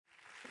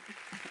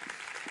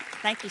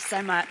Thank you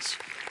so much.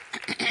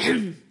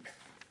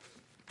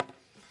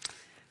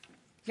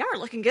 Y'all are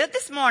looking good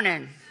this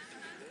morning.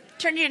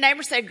 Turn to your neighbor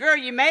and say, girl,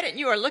 you made it and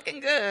you are looking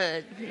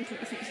good.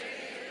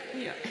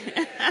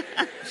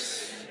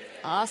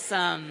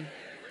 Awesome.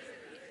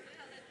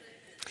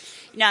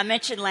 You know, I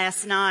mentioned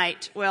last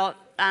night,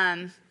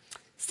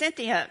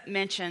 Cynthia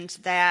mentioned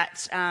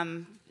that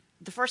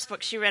the first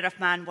book she read of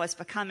mine was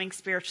Becoming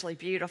Spiritually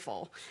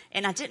Beautiful.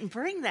 And I didn't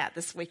bring that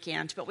this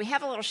weekend, but we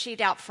have a little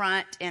sheet out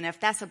front. And if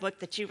that's a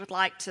book that you would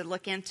like to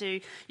look into,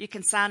 you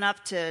can sign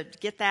up to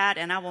get that,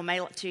 and I will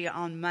mail it to you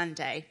on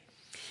Monday.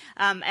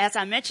 As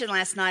I mentioned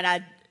last night,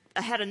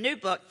 I had a new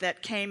book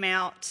that came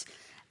out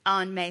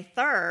on May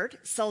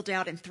 3rd, sold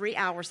out in 3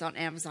 hours on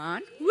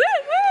Amazon.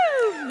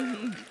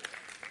 Woo-woo!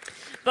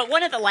 But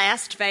one of the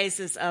last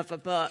phases of a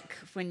book,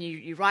 when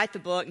you write the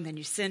book and then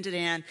you send it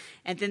in,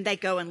 and then they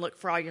go and look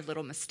for all your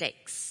little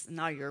mistakes and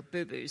all your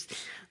boo-boos.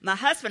 My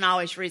husband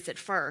always reads it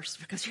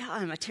first because,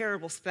 I'm a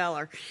terrible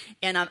speller.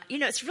 And,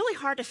 it's really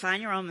hard to find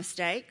your own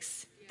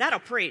mistakes. That'll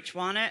preach,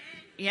 won't it?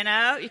 You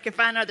can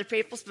find other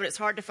people's, but it's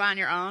hard to find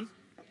your own.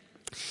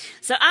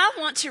 So I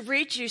want to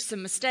read you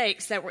some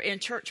mistakes that were in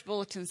church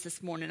bulletins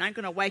this morning. I'm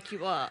going to wake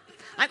you up.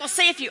 I'm going to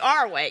see if you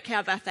are awake. How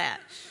about that?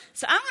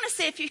 So I'm going to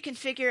see if you can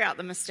figure out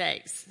the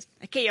mistakes.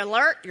 Okay, you're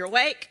alert? You're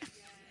awake?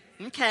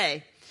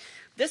 Okay.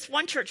 This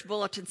one church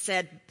bulletin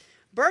said,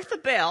 Bertha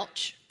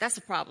Belch, that's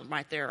a problem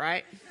right there,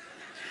 right?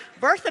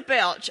 Bertha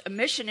Belch, a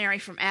missionary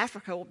from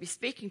Africa, will be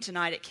speaking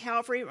tonight at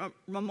Calvary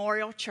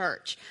Memorial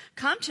Church.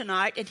 Come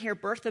tonight and hear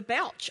Bertha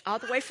Belch, all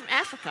the way from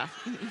Africa.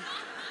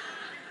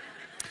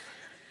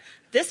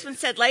 This one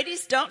said,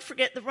 ladies, don't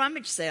forget the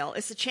rummage sale.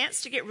 It's a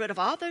chance to get rid of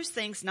all those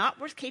things not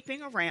worth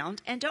keeping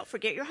around, and don't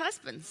forget your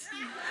husbands.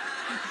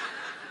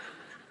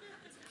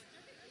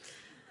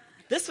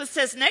 This one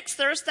says, next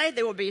Thursday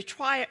there will be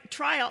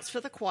tryouts for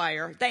the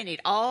choir. They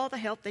need all the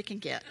help they can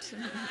get.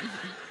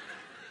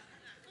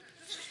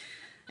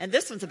 And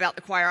this one's about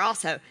the choir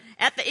also.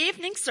 At the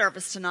evening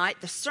service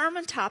tonight, the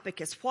sermon topic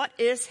is, what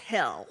is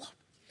hell?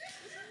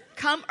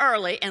 Come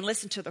early and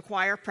listen to the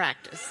choir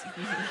practice.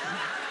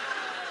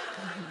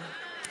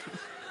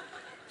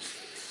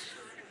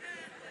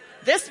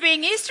 This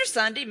being Easter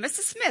Sunday,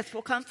 Mrs. Smith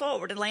will come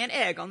forward and lay an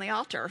egg on the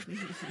altar.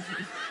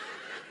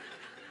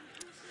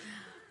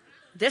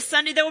 This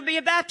Sunday, there will be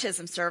a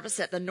baptism service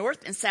at the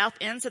north and south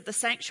ends of the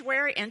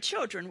sanctuary, and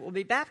children will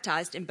be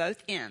baptized in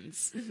both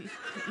ends.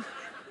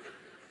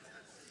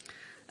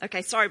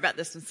 Okay, sorry about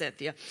this one,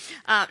 Cynthia.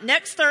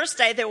 Next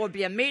Thursday, there will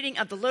be a meeting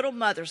of the Little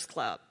Mothers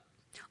Club.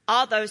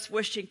 All those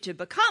wishing to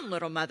become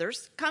little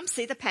mothers, come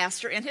see the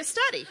pastor in his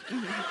study.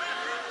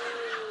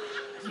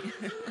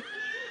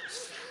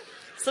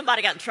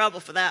 Somebody got in trouble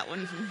for that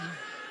one.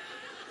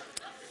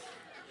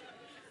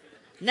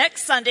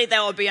 Next Sunday,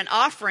 there will be an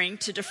offering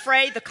to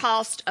defray the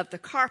cost of the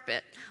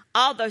carpet.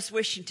 All those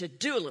wishing to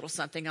do a little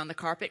something on the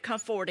carpet, come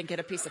forward and get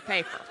a piece of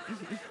paper.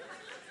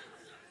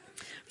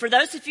 For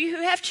those of you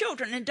who have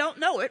children and don't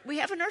know it, we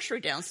have a nursery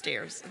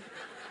downstairs.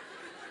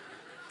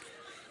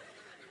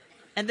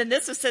 And then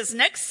this one says,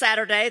 next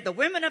Saturday, the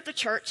women of the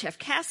church have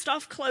cast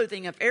off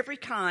clothing of every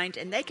kind,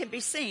 and they can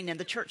be seen in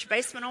the church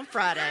basement on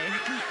Friday.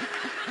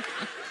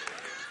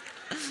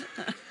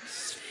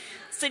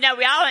 See, now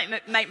we all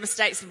make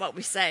mistakes in what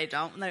we say,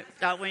 don't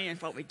we,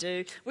 and what we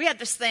do. We had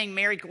this thing,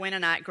 Mary, Gwen,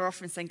 and I at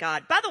Girlfriends in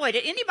God. By the way,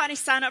 did anybody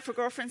sign up for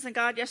Girlfriends in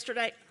God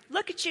yesterday?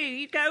 Look at you.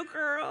 You go,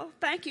 girl.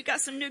 Thank you. Got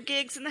some new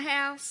gigs in the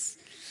house.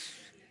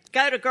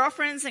 Go to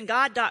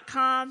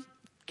girlfriendsandgod.com.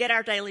 Get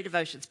our daily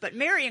devotions. But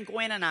Mary and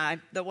Gwen and I,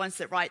 the ones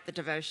that write the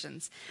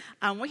devotions,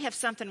 we have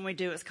something we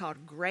do. It's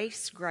called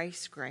Grace,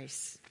 Grace,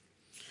 Grace.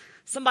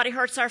 Somebody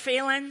hurts our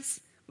feelings,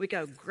 we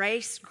go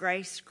grace,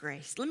 grace,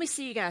 grace. Let me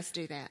see you guys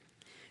do that.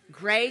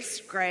 Grace,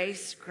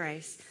 grace,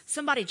 grace.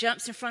 Somebody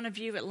jumps in front of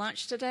you at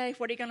lunch today.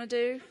 What are you going to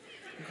do?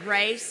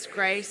 Grace,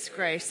 grace,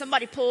 grace.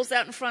 Somebody pulls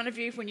out in front of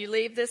you when you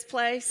leave this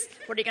place.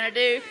 What are you going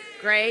to do?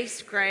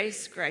 Grace,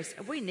 grace, grace.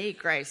 We need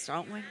grace,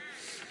 don't we?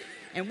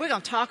 And we're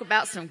going to talk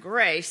about some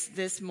grace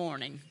this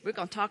morning. We're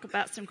going to talk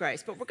about some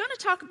grace. But we're going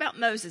to talk about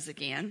Moses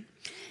again.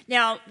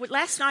 Now,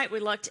 last night we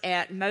looked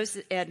at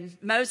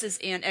Moses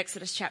in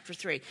Exodus chapter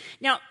 3.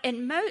 Now,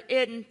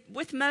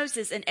 with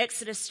Moses in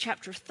Exodus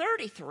chapter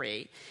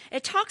 33,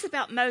 it talks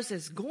about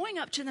Moses going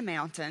up to the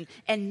mountain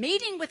and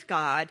meeting with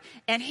God,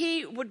 and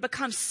he would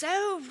become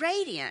so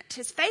radiant,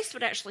 his face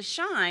would actually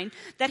shine,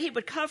 that he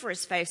would cover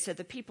his face so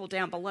the people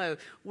down below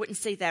wouldn't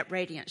see that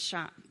radiance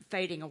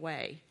fading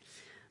away.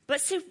 But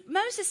see,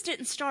 Moses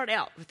didn't start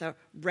out with a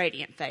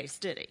radiant face,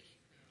 did he?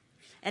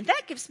 And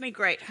that gives me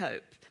great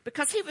hope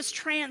because he was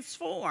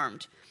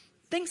transformed.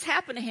 Things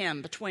happened to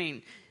him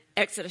between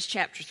Exodus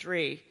chapter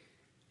 3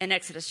 and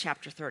Exodus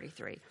chapter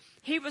 33.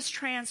 He was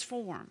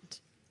transformed,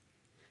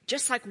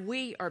 just like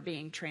we are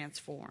being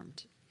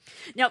transformed.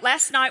 Now,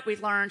 last night we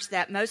learned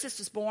that Moses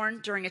was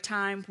born during a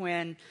time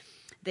when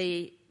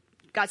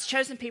God's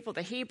chosen people,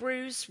 the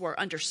Hebrews, were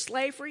under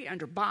slavery,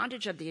 under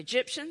bondage of the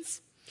Egyptians.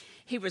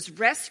 He was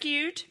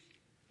rescued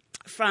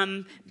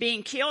from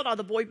being killed. All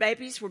the boy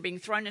babies were being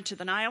thrown into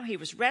the Nile. He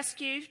was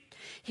rescued.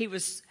 He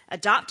was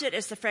adopted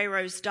as the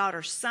Pharaoh's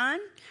daughter's son,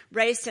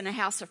 raised in a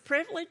house of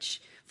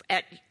privilege.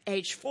 At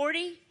age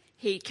 40,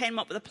 he came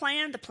up with a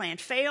plan. The plan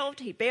failed.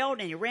 He bailed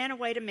and he ran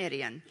away to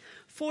Midian.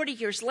 40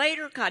 years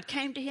later, God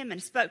came to him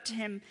and spoke to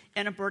him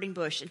in a burning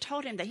bush and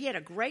told him that he had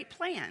a great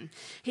plan.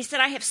 He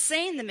said, I have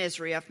seen the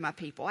misery of my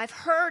people. I've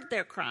heard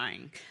their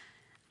crying.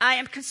 I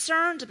am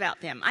concerned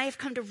about them. I have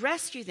come to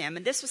rescue them.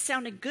 And this was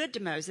sounding good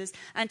to Moses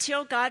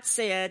until God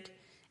said,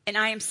 and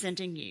I am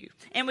sending you.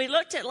 And we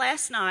looked at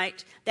last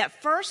night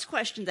that first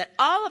question that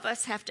all of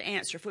us have to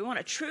answer if we want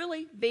to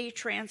truly be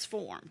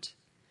transformed.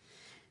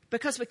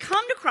 Because we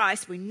come to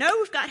Christ, we know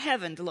we've got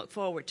heaven to look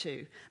forward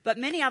to, but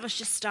many of us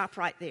just stop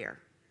right there.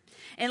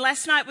 And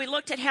last night we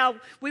looked at how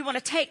we want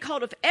to take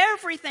hold of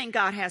everything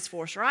God has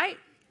for us, right?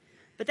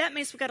 But that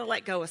means we've got to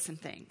let go of some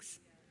things.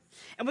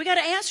 And we got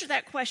to answer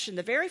that question.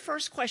 The very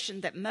first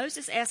question that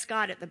Moses asked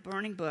God at the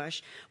burning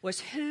bush was,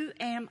 who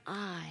am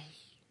I?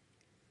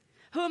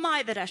 Who am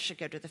I that I should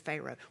go to the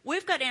Pharaoh?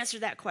 We've got to answer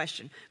that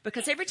question,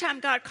 because every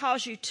time God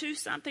calls you to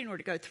something or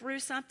to go through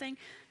something,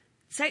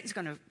 Satan's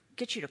going to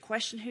get you to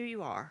question who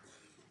you are.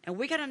 And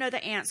we got to know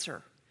the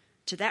answer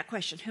to that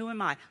question, who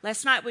am I?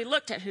 Last night we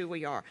looked at who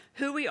we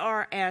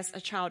are as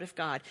a child of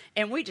God.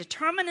 And we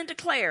determined and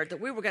declared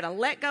that we were going to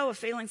let go of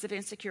feelings of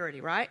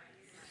insecurity, right?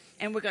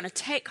 And we're going to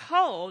take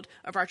hold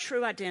of our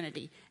true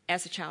identity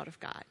as a child of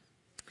God.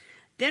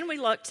 Then we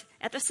looked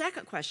at the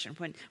second question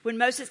when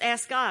Moses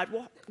asked God,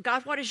 well,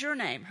 God, what is your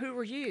name? Who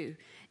are you?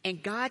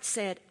 And God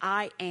said,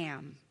 I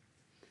am.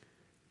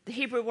 The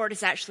Hebrew word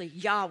is actually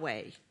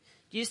Yahweh,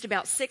 used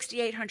about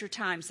 6,800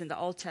 times in the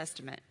Old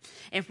Testament.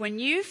 And when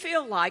you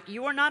feel like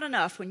you are not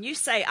enough, when you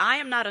say, I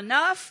am not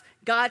enough,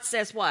 God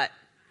says what?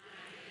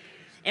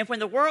 And when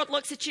the world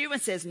looks at you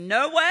and says,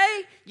 no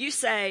way, you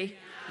say,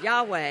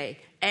 Yahweh,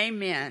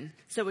 amen.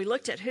 So we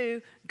looked at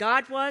who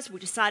God was. We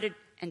decided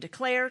and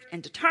declared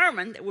and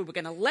determined that we were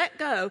going to let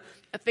go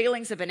of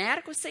feelings of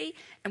inadequacy,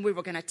 and we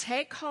were going to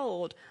take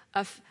hold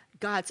of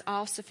God's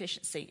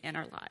all-sufficiency in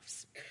our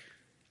lives.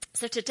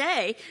 So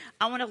today,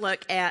 I want to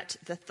look at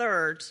the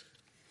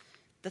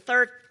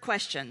third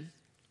question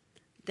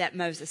that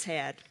Moses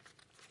had.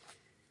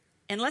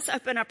 And let's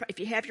open up, if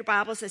you have your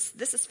Bibles,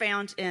 this is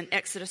found in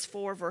Exodus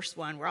 4, verse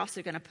 1. We're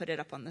also going to put it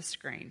up on the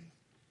screen.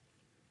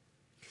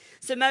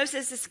 So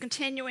Moses is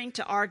continuing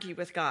to argue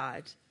with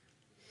God.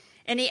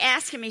 And he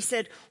asked him, he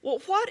said,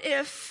 well, what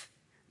if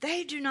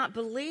they do not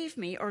believe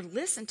me or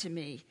listen to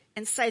me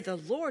and say the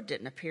Lord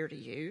didn't appear to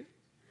you?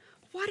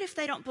 What if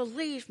they don't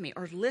believe me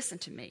or listen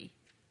to me?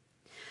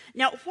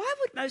 Now, why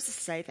would Moses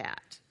say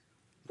that?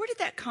 Where did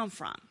that come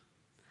from?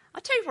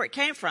 I'll tell you where it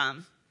came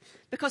from.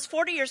 Because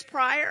 40 years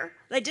prior,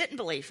 they didn't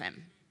believe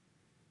him.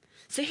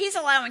 So he's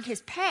allowing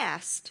his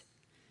past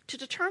to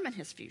determine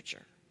his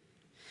future.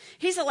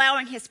 He's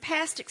allowing his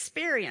past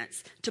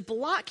experience to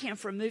block him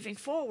from moving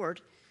forward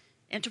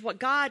into what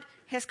God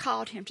has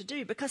called him to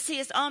do, because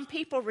his own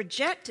people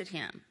rejected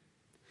him.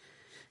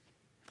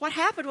 What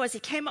happened was he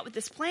came up with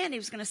this plan. He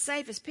was going to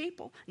save his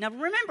people. Now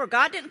remember,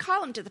 God didn't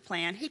call him to the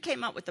plan. He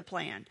came up with the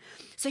plan.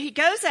 So he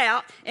goes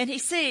out and he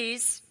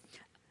sees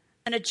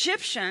an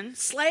Egyptian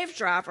slave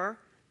driver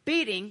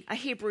beating a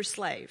Hebrew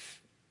slave.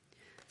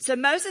 So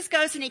Moses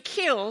goes and he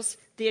kills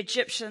the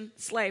Egyptian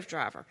slave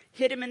driver,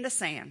 hit him in the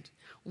sand.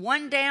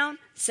 One down,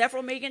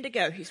 several million to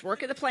go. He's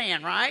working the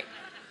plan, right?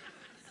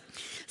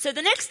 So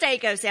the next day he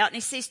goes out and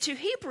he sees two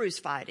Hebrews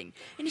fighting.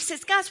 And he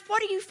says, guys,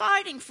 what are you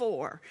fighting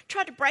for?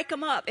 Tried to break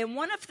them up. And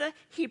one of the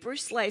Hebrew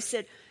slaves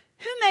said,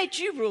 who made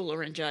you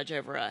ruler and judge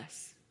over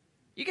us?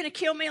 You going to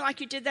kill me like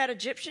you did that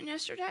Egyptian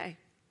yesterday?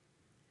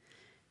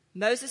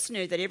 Moses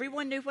knew that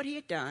everyone knew what he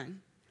had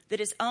done, that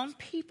his own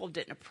people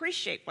didn't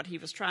appreciate what he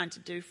was trying to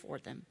do for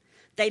them.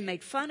 They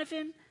made fun of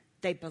him.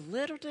 They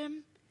belittled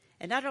him.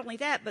 And not only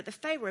that, but the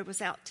Pharaoh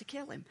was out to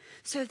kill him.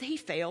 So he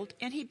failed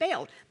and he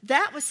bailed.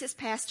 That was his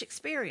past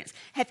experience.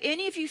 Have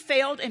any of you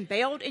failed and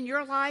bailed in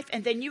your life,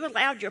 and then you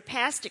allowed your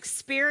past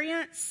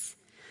experience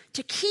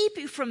to keep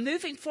you from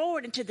moving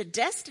forward into the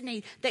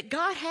destiny that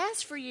God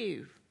has for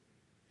you?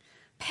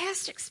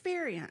 Past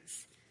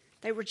experience.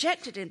 They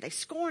rejected him. They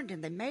scorned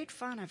him. They made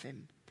fun of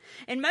him.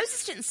 And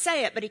Moses didn't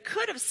say it, but he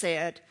could have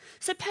said,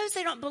 suppose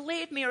they don't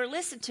believe me or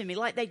listen to me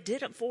like they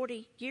did it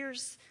 40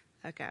 years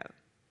ago.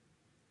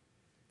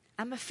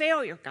 I'm a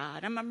failure,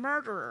 God. I'm a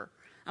murderer.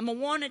 I'm a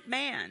wanted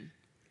man.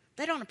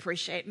 They don't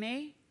appreciate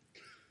me.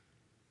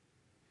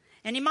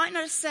 And he might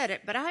not have said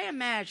it, but I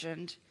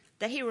imagined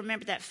that he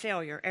remembered that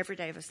failure every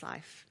day of his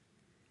life.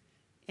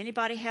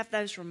 Anybody have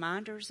those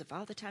reminders of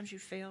all the times you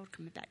failed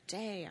coming back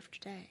day after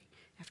day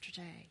after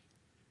day?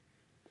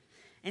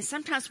 And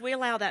sometimes we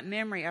allow that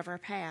memory of our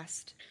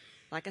past,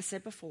 like I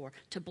said before,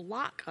 to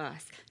block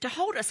us, to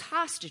hold us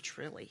hostage,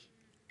 really,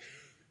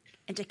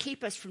 and to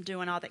keep us from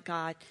doing all that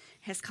God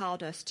has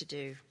called us to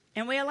do.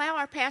 And we allow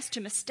our past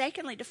to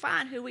mistakenly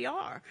define who we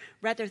are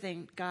rather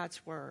than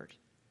God's word.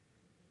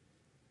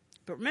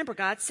 But remember,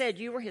 God said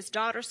you were his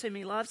daughters whom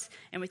he loves,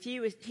 and with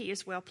you he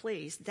is well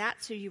pleased.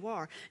 That's who you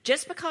are.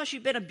 Just because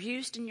you've been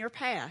abused in your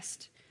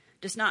past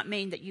does not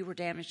mean that you were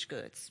damaged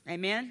goods.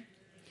 Amen?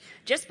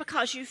 Just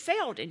because you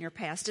failed in your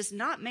past does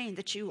not mean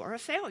that you are a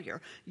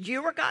failure.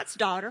 You are God's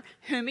daughter,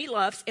 whom he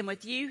loves, and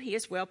with you he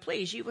is well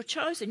pleased. You were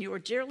chosen. You were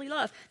dearly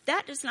loved.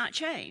 That does not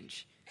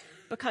change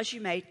because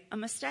you made a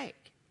mistake.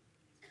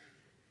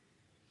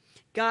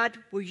 God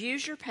will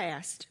use your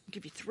past. I'll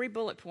give you 3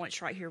 bullet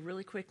points right here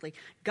really quickly.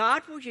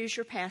 God will use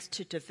your past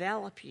to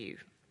develop you,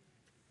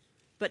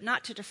 but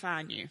not to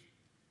define you.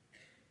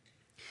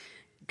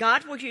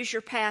 God will use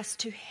your past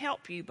to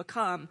help you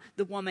become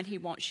the woman he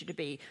wants you to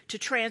be, to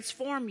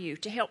transform you,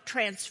 to help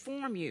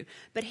transform you.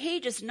 But he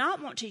does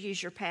not want to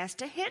use your past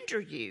to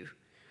hinder you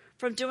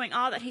from doing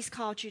all that he's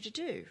called you to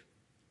do.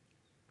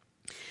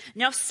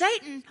 Now,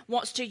 Satan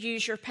wants to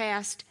use your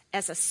past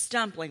as a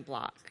stumbling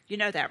block. You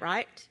know that,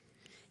 right?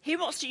 He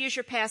wants to use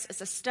your past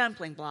as a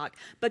stumbling block.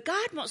 But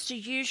God wants to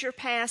use your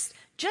past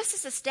just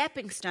as a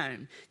stepping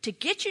stone to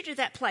get you to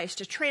that place,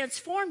 to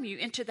transform you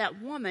into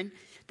that woman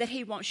that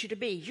he wants you to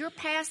be. Your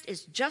past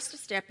is just a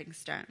stepping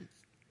stone.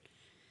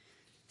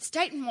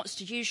 Satan wants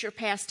to use your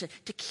past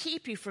to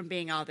keep you from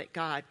being all that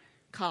God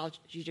called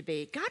you to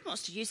be. God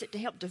wants to use it to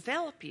help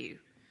develop you,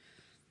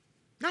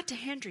 not to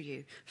hinder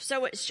you.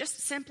 So it's just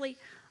simply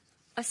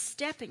a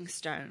stepping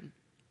stone.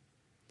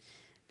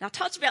 Now, I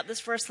talked about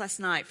this verse last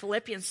night.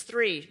 Philippians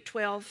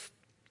 3:12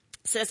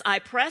 says, I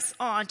press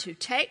on to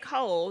take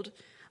hold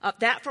of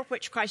that for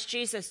which Christ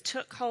Jesus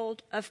took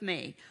hold of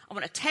me. I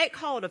want to take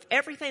hold of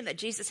everything that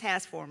Jesus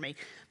has for me.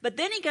 But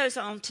then he goes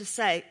on to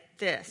say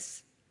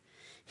this.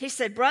 He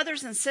said,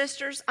 brothers and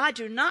sisters, I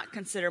do not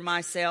consider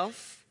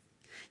myself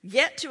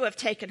yet to have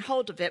taken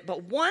hold of it,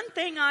 but one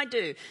thing I do.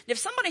 And if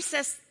somebody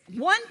says,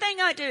 one thing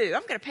I do,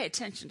 I'm going to pay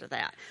attention to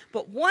that.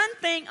 But one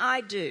thing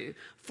I do,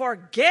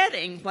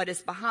 forgetting what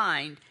is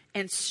behind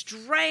and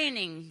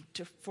straining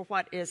for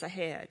what is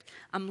ahead.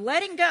 I'm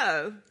letting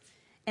go,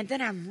 and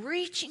then I'm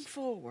reaching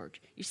forward.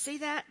 You see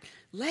that?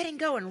 Letting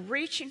go and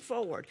reaching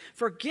forward.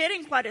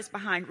 Forgetting what is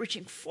behind,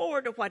 reaching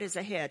forward to what is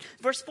ahead.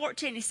 Verse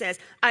 14, he says,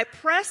 I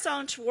press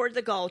on toward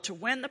the goal to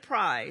win the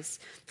prize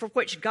for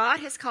which God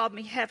has called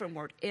me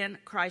heavenward in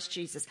Christ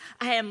Jesus.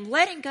 I am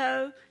letting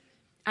go.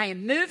 I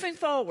am moving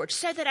forward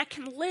so that I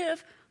can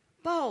live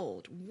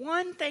bold.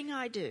 One thing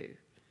I do.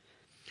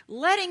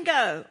 Letting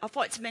go of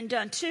what's been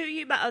done to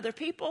you by other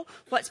people,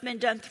 what's been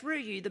done through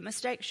you, the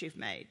mistakes you've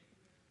made.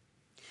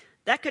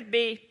 That could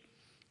be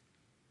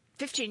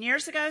 15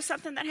 years ago,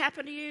 something that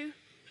happened to you.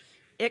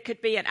 It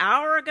could be an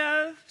hour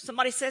ago.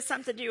 Somebody says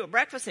something to you at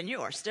breakfast and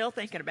you are still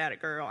thinking about it,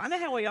 girl. I know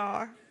how we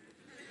are.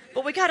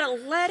 But we got to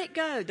let it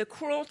go. The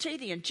cruelty,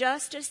 the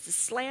injustice, the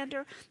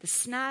slander, the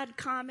snide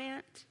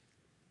comment,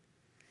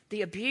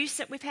 the abuse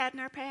that we've had in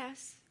our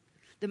past,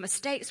 the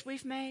mistakes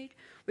we've made.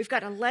 We've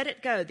got to let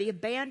it go. The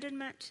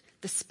abandonment,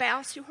 the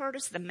spouse who hurt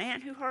us, the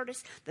man who hurt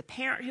us, the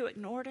parent who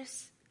ignored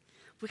us.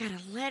 We've got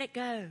to let it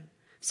go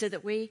so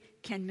that we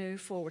can move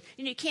forward.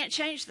 And you can't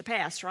change the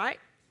past, right?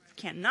 You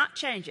cannot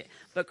change it.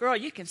 But girl,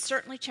 you can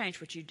certainly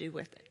change what you do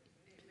with it.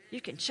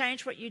 You can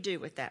change what you do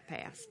with that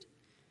past.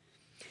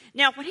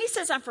 Now, when he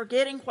says, I'm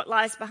forgetting what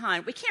lies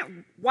behind, we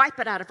can't wipe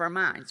it out of our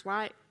minds,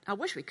 right? I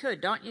wish we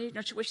could, don't you?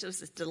 Don't you wish there was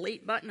this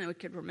delete button and we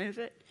could remove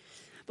it?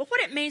 But what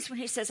it means when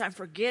he says, I'm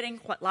forgetting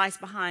what lies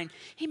behind,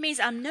 he means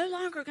I'm no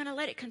longer going to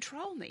let it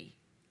control me.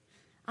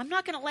 I'm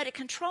not going to let it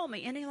control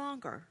me any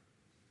longer.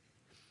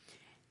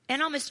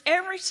 And almost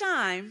every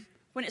time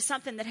when it's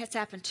something that has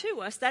happened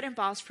to us, that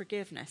involves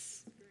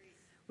forgiveness.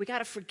 We got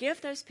to forgive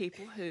those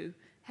people who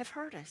have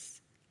hurt us.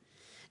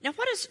 Now,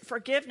 what does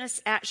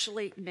forgiveness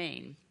actually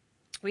mean?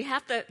 We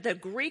have the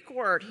Greek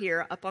word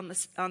here up on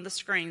the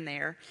screen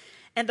there.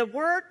 And the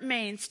word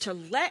means to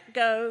let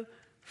go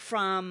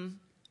from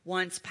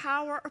one's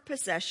power or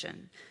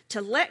possession,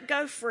 to let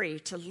go free,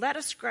 to let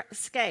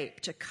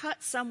escape, to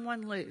cut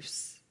someone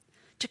loose.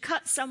 To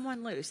cut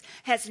someone loose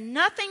has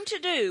nothing to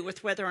do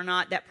with whether or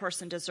not that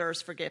person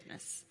deserves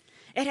forgiveness.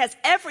 It has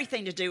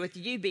everything to do with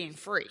you being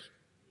free.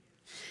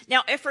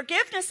 Now, if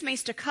forgiveness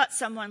means to cut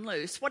someone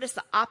loose, what is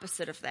the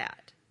opposite of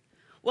that?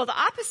 Well, the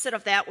opposite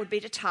of that would be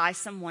to tie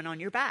someone on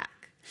your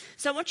back.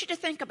 So I want you to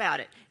think about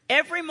it.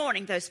 Every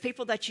morning, those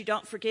people that you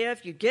don't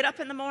forgive, you get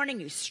up in the morning,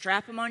 you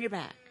strap them on your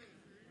back.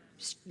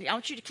 I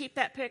want you to keep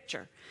that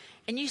picture.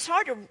 And it's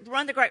hard to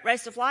run the great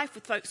race of life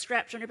with folks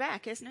strapped on your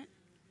back, isn't it?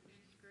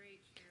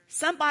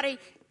 Somebody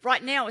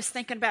right now is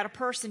thinking about a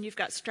person you've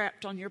got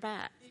strapped on your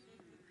back.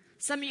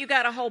 Some of you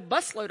got a whole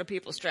busload of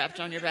people strapped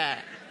on your back.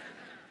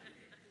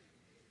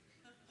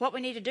 What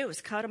we need to do is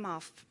cut them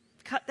off.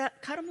 Cut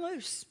them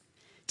loose.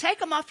 Take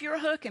them off your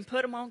hook and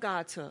put them on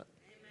God's hook.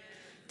 Amen.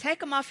 Take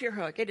them off your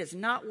hook. It is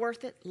not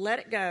worth it. Let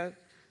it go.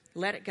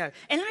 Let it go.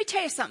 And let me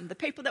tell you something. The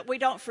people that we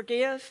don't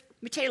forgive,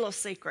 let me tell you a little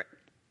secret.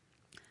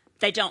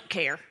 They don't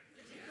care.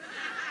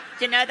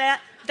 Do you know that?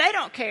 They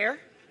don't care.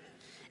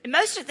 And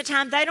most of the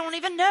time, they don't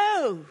even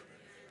know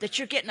that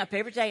you're getting up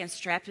every day and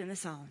strapping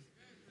this on.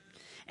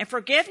 And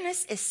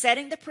forgiveness is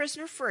setting the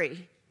prisoner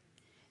free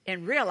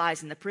and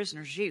realizing the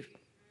prisoner's you.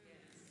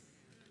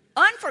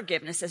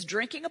 Unforgiveness is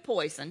drinking a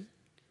poison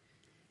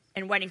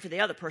and waiting for the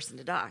other person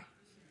to die.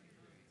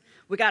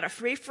 We got to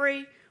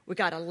free. We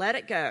got to let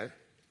it go.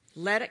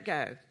 Let it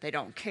go. They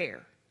don't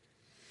care.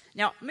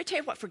 Now, let me tell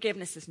you what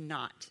forgiveness is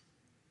not.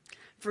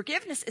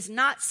 Forgiveness is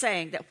not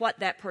saying that what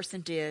that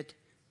person did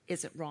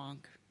isn't wrong.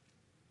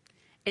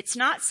 It's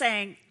not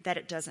saying that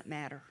it doesn't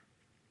matter.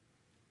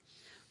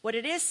 What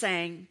it is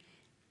saying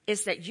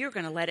is that you're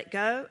going to let it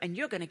go and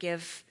you're going to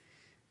give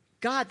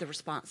God the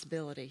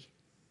responsibility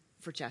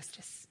for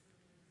justice.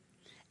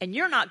 And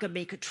you're not going to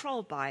be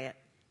controlled by it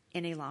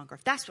any longer.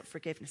 That's what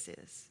forgiveness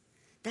is.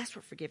 That's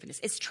what forgiveness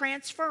is. It's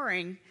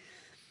transferring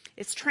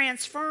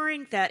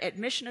that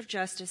admission of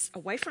justice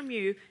away from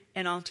you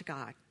and onto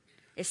God.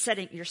 It's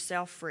setting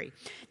yourself free.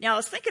 Now, I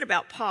was thinking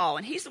about Paul,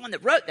 and he's the one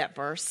that wrote that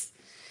verse.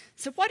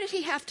 So what did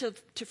he have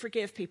to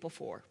forgive people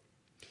for?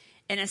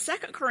 And in 2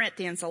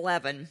 Corinthians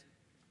 11,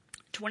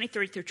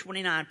 23 through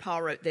 29,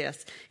 Paul wrote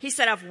this. He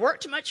said, I've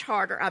worked much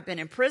harder. I've been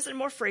in prison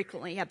more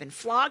frequently. I've been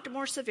flogged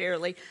more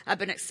severely. I've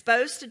been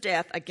exposed to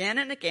death again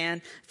and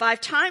again.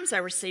 5 times I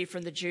received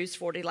from the Jews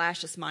 40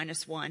 lashes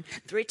minus 1.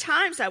 3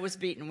 times I was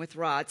beaten with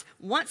rods.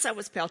 Once I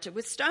was pelted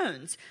with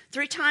stones.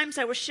 3 times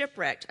I was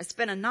shipwrecked. I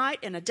spent a night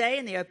and a day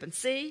in the open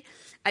sea.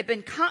 I've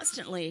been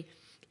constantly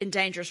in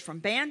dangers from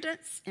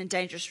bandits, in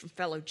dangers from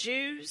fellow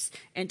Jews,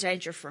 in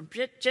danger from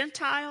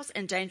Gentiles,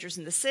 in dangers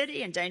in the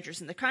city, in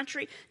dangers in the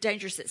country,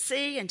 dangers at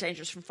sea, in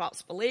dangers from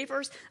false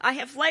believers. I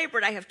have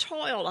labored, I have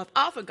toiled, I've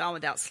often gone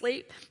without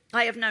sleep.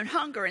 I have known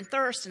hunger and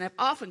thirst, and have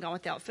often gone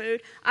without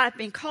food. I have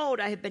been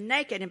cold, I have been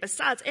naked, and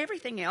besides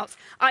everything else,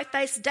 I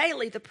face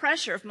daily the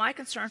pressure of my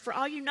concern for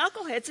all you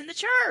knuckleheads in the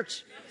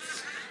church.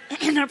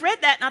 And I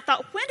read that, and I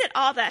thought, when did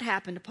all that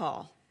happen to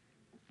Paul?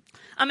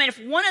 I mean,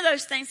 if one of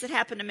those things had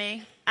happened to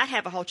me, I'd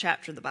have a whole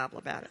chapter in the Bible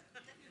about it.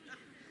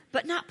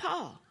 But not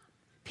Paul.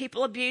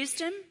 People abused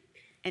him,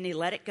 and he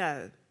let it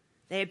go.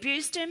 They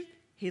abused him,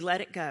 he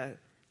let it go.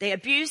 They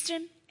abused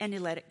him, and he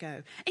let it go.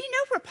 And you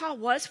know where Paul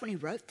was when he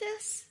wrote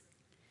this?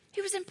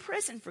 He was in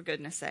prison, for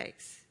goodness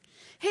sakes.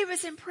 He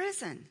was in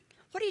prison.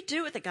 What do you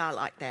do with a guy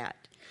like that?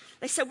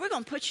 They said, we're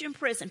going to put you in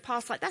prison.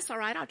 Paul's like, that's all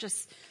right. I'll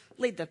just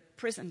lead the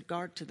prison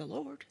guard to the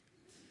Lord.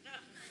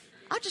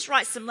 I'll just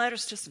write some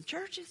letters to some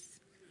churches.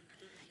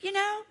 You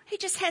know, he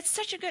just had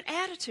such a good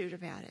attitude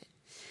about it.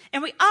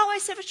 And we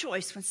always have a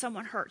choice when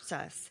someone hurts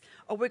us.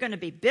 Are we going to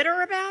be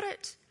bitter about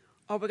it,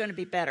 or are we going to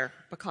be better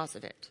because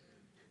of it?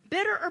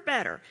 Bitter or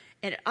better.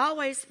 And it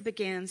always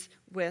begins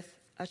with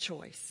a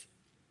choice.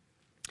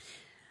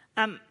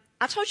 I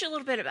told you a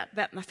little bit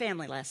about my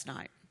family last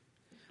night.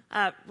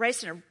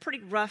 Raised in a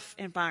pretty rough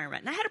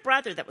environment. And I had a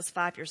brother that was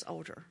 5 years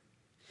older.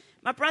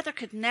 My brother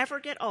could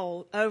never get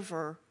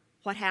over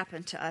what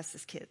happened to us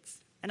as kids.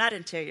 And I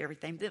didn't tell you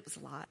everything, but it was a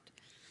lot.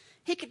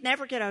 He could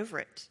never get over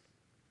it.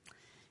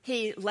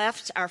 He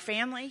left our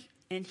family,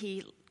 and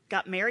he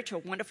got married to a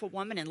wonderful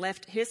woman and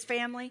left his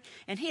family.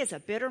 And he is a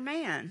bitter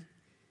man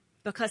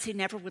because he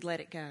never would let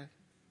it go.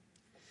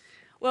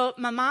 Well,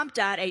 my mom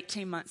died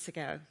 18 months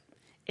ago.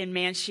 And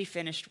man, she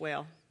finished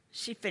well.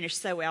 She finished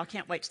so well. I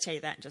can't wait to tell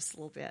you that in just a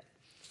little bit.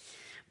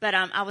 But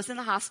I was in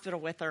the hospital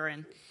with her,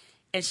 and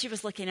she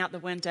was looking out the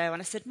window.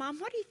 And I said, Mom,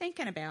 what are you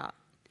thinking about?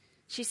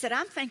 She said,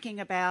 I'm thinking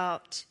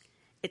about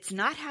it's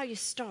not how you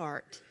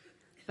start,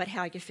 but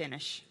how you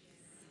finish.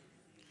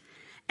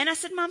 And I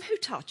said, Mom, who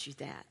taught you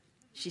that?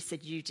 She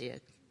said, you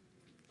did.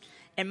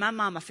 And my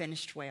mama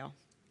finished well.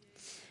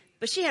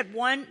 But she had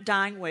one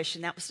dying wish,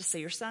 and that was to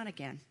see her son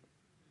again.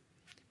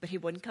 But he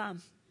wouldn't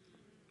come.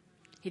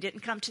 He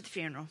didn't come to the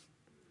funeral.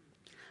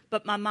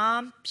 But my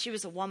mom, she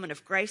was a woman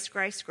of grace,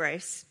 grace,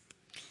 grace.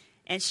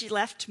 And she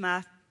left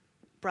my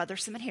brother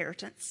some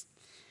inheritance.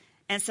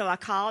 And so I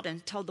called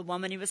and told the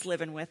woman he was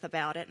living with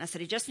about it. And I said,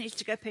 he just needs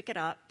to go pick it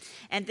up.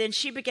 And then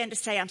she began to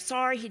say, I'm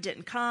sorry he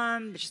didn't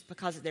come just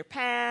because of their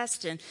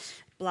past and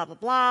blah, blah,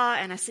 blah.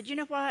 And I said, you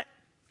know what?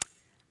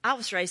 I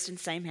was raised in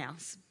the same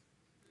house.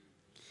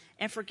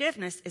 And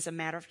forgiveness is a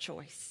matter of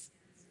choice.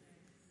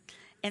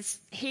 And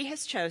he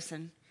has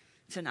chosen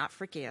to not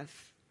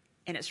forgive,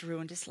 and it's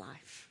ruined his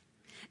life.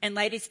 And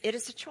ladies, it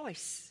is a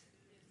choice.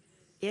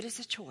 It is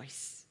a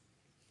choice.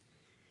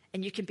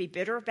 And you can be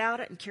bitter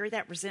about it and carry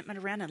that resentment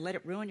around and let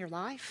it ruin your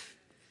life.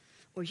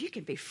 Or you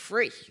can be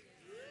free.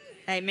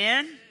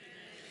 Amen?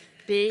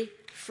 Be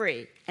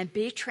free and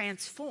be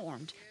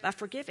transformed by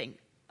forgiving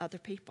other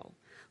people.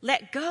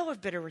 Let go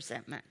of bitter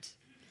resentment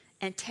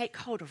and take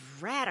hold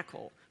of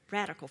radical,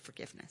 radical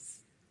forgiveness.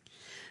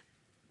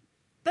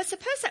 But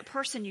suppose that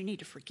person you need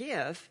to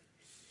forgive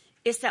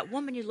is that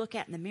woman you look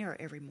at in the mirror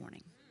every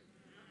morning.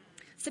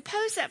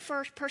 Suppose that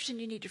first person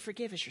you need to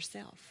forgive is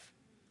yourself.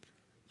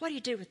 What do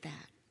you do with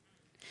that?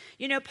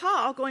 You know,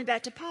 Paul, going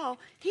back to Paul,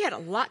 he had a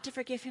lot to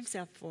forgive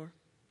himself for.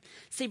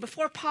 See,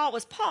 before Paul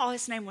was Paul,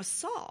 his name was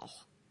Saul.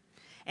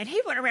 And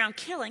he went around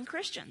killing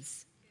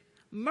Christians,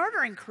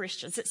 murdering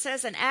Christians. It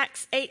says in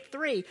Acts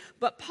 8:3,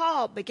 but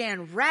Paul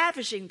began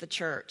ravaging the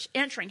church,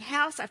 entering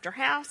house after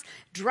house,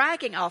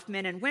 dragging off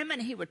men and women,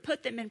 and he would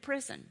put them in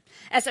prison.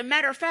 As a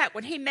matter of fact,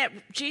 when he met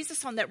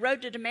Jesus on that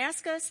road to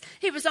Damascus,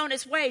 he was on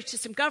his way to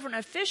some government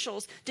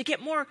officials to get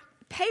more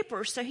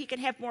papers so he could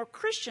have more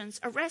Christians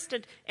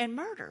arrested and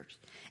murdered.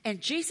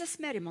 And Jesus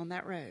met him on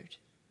that road.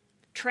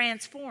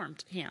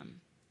 transformed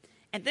him.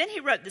 And then he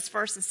wrote this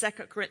verse in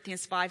 2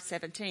 Corinthians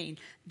 5:17.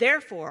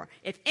 Therefore,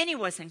 if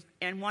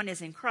anyone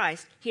is in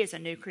Christ, he is a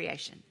new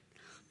creation.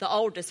 The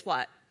old is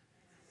what?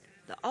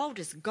 The old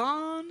is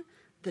gone.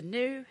 The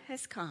new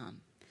has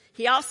come.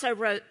 He also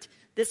wrote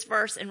this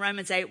verse in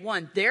Romans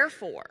 8:1.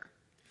 Therefore,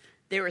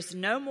 there is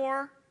no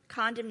more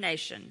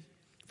condemnation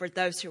for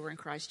those who are in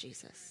Christ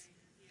Jesus.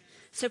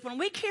 So when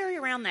we carry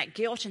around that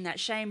guilt and that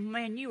shame,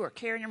 man, you are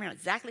carrying around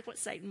exactly what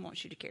Satan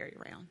wants you to carry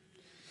around.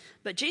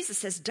 But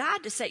Jesus has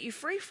died to set you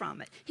free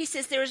from it. He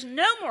says there is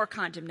no more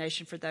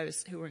condemnation for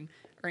those who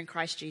are in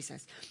Christ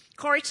Jesus.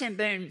 Corrie ten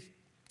Boom,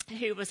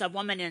 who was a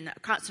woman in a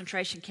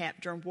concentration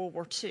camp during World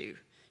War II.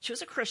 She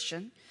was a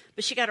Christian,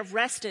 but she got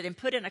arrested and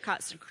put in a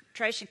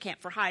concentration camp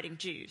for hiding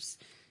Jews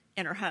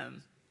in her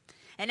home.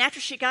 And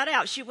after she got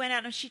out, she went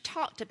out and she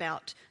talked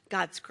about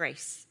God's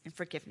grace and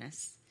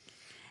forgiveness.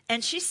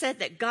 And she said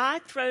that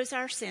God throws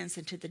our sins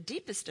into the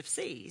deepest of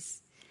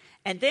seas,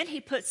 and then he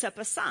puts up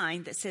a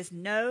sign that says,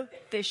 no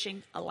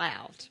fishing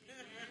allowed.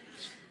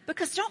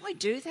 Because don't we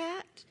do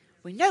that?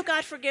 We know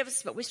God forgives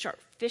us, but we start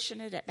fishing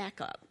it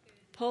back up,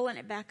 pulling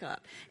it back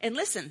up. And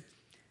listen,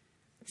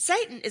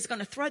 Satan is going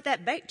to throw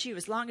that bait to you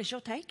as long as you'll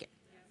take it.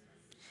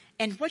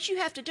 And what you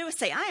have to do is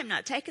say, I am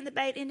not taking the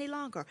bait any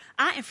longer.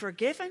 I am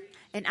forgiven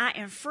and I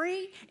am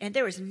free, and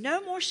there is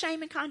no more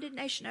shame and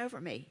condemnation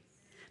over me.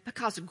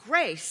 Because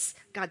grace,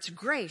 God's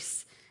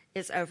grace,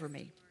 is over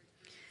me.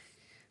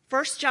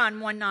 1 John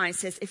 1:9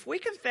 says, if we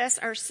confess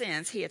our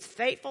sins, he is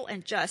faithful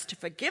and just to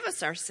forgive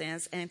us our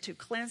sins and to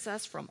cleanse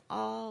us from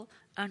all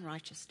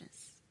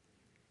unrighteousness.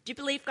 Do you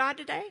believe God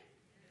today?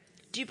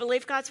 Do you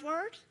believe God's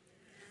word?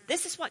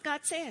 This is what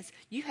God says.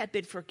 You have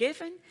been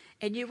forgiven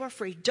and you are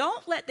free.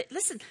 Don't let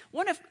listen,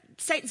 one of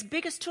Satan's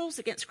biggest tools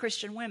against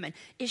Christian women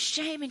is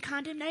shame and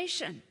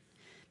condemnation.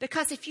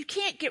 Because if you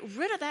can't get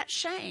rid of that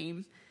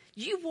shame,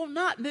 you will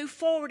not move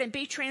forward and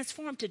be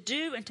transformed to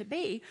do and to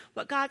be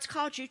what God's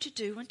called you to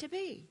do and to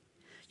be.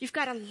 You've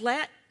got to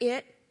let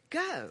it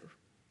go.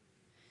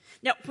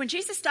 Now, when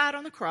Jesus died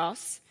on the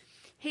cross,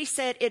 he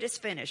said, it is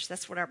finished.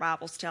 That's what our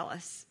Bibles tell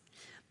us.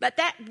 But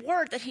that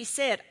word that he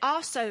said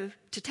also,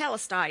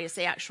 tetelestai is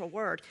the actual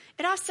word.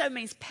 It also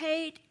means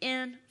paid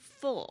in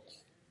full.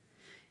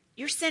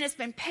 Your sin has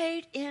been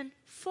paid in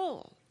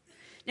full.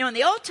 Now, in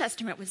the Old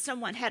Testament, when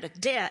someone had a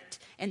debt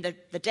and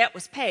the debt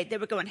was paid, they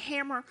would go and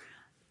hammer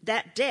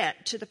that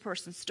debt to the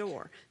person's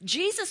door.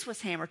 Jesus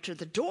was hammered to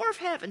the door of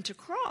heaven to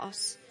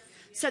cross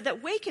so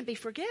that we can be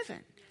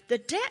forgiven. The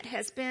debt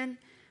has been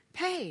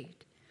paid.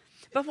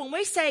 But when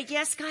we say,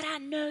 yes, God, I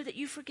know that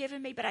you've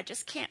forgiven me, but I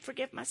just can't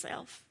forgive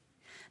myself,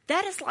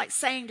 that is like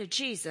saying to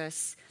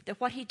Jesus that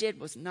what he did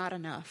was not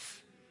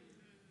enough.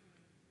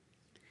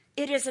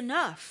 It is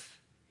enough.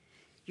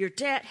 Your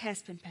debt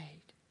has been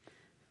paid.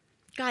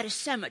 God is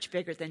so much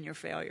bigger than your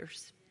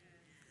failures.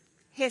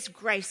 His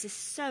grace is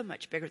so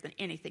much bigger than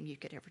anything you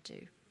could ever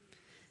do.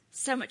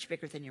 So much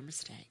bigger than your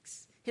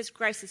mistakes. His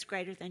grace is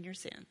greater than your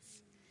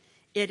sins.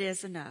 It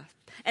is enough.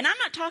 And I'm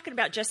not talking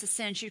about just the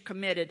sins you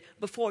committed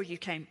before you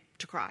came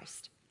to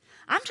Christ.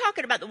 I'm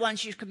talking about the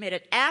ones you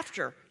committed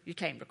after you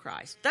came to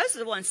Christ. Those are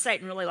the ones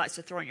Satan really likes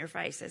to throw in your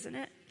face, isn't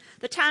it?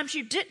 The times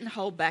you didn't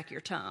hold back your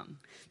tongue.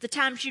 The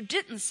times you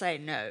didn't say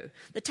no.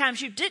 The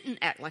times you didn't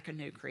act like a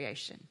new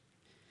creation.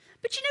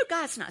 But you know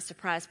God's not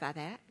surprised by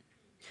that.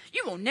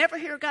 You will never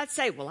hear God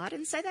say, well, I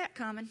didn't say that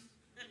coming.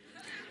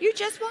 You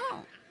just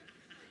won't.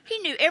 He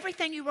knew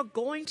everything you were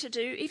going to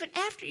do even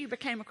after you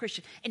became a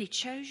Christian, and he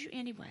chose you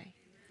anyway.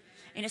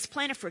 And his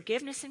plan of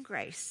forgiveness and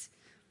grace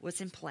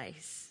was in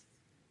place.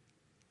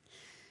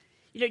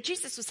 You know,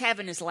 Jesus was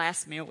having his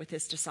last meal with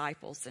his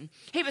disciples, and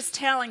he was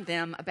telling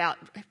them about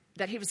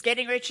that he was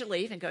getting ready to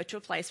leave and go to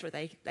a place where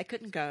they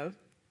couldn't go.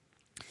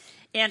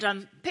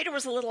 And Peter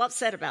was a little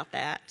upset about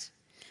that.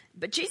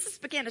 But Jesus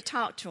began to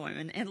talk to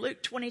him. In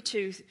Luke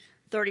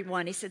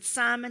 22:31, he said,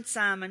 Simon,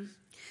 Simon,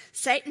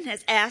 Satan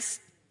has asked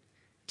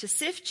to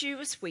sift you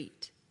as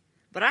wheat.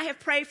 But I have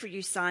prayed for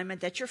you, Simon,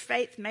 that your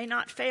faith may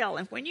not fail.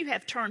 And when you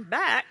have turned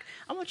back,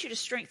 I want you to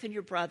strengthen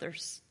your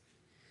brothers.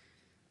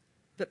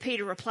 But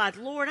Peter replied,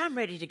 Lord, I'm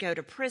ready to go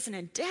to prison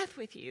and death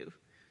with you.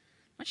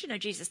 Don't you know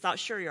Jesus thought,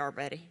 sure you are,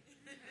 buddy.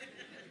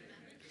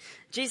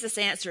 Jesus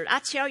answered, I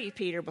tell you,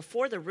 Peter,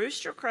 before the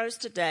rooster crows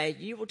today,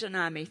 you will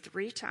deny me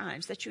 3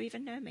 times that you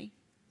even know me.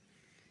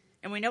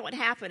 And we know what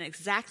happened,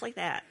 exactly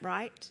that,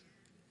 right?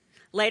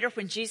 Later,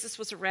 when Jesus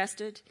was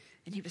arrested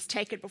and he was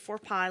taken before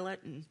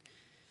Pilate, and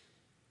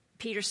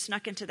Peter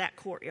snuck into that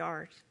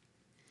courtyard,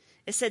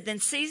 it said, then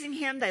seizing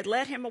him, they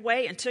led him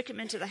away and took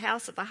him into the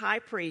house of the high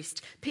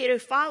priest. Peter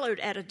followed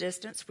at a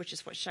distance, which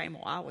is what shame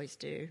will always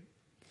do.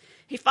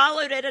 He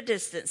followed at a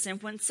distance,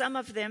 and when some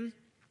of them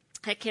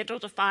had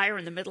kindled a fire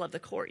in the middle of the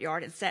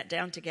courtyard and sat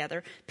down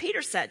together,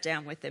 Peter sat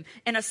down with them,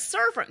 and a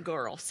servant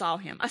girl saw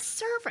him. A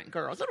servant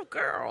girl, a little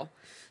girl,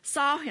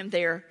 saw him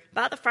there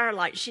by the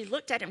firelight. She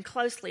looked at him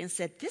closely and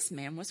said, this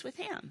man was with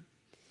him.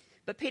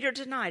 But Peter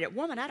denied it.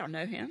 Woman, I don't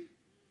know him.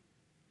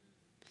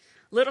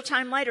 Little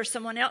time later,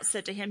 someone else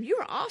said to him, you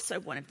are also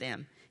one of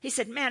them. He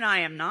said, man, I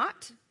am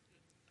not.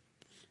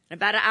 And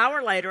about an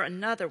hour later,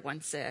 another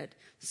one said,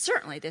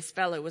 "Certainly this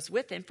fellow was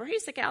with him, for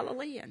he's a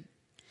Galilean."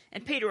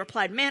 And Peter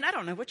replied, "Man, I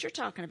don't know what you're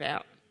talking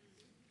about."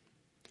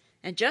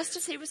 And just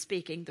as he was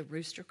speaking, the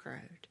rooster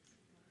crowed.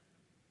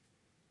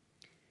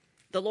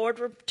 The Lord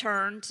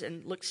returned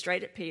and looked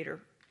straight at Peter.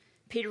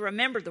 Peter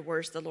remembered the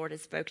words the Lord had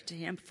spoken to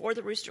him. "Before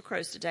the rooster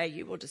crows today,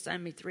 you will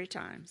disown me 3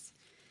 times.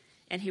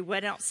 And he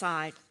went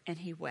outside and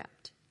he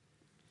wept.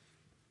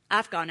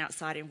 I've gone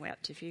outside and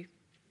wept, have you?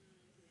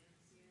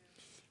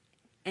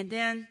 And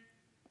then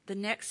the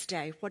next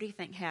day, what do you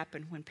think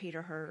happened when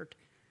Peter heard?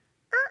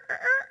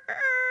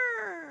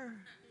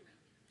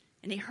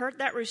 And he heard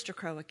that rooster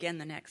crow again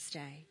the next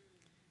day.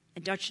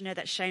 And don't you know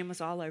that shame was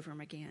all over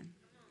him again?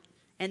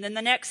 And then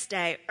the next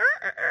day,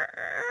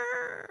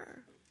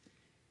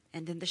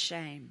 and then the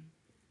shame.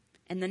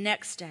 And the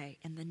next day,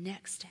 and the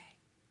next day.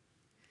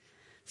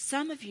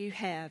 Some of you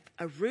have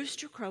a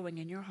rooster crowing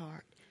in your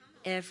heart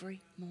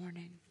every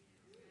morning.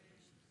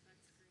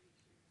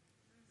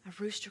 A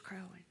rooster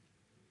crowing.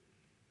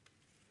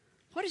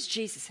 What does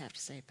Jesus have to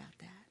say about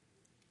that?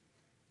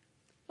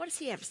 What does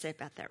he have to say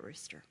about that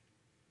rooster?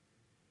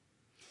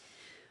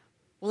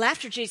 Well,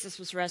 after Jesus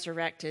was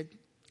resurrected,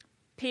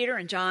 Peter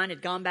and John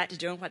had gone back to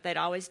doing what they'd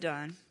always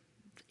done.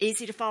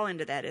 Easy to fall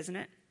into that, isn't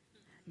it?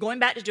 Going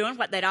back to doing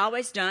what they'd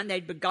always done.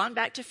 They'd gone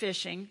back to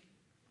fishing.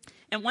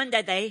 And one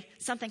day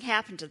something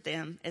happened to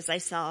them as they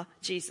saw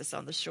Jesus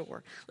on the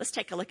shore. Let's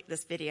take a look at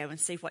this video and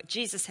see what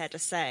Jesus had to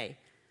say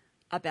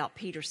about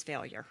Peter's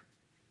failure.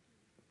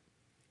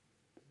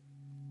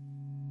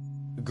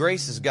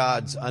 Grace is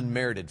God's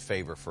unmerited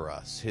favor for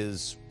us,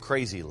 his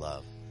crazy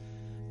love.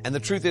 And the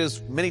truth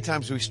is, many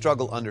times we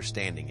struggle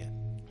understanding it.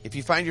 If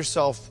you find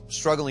yourself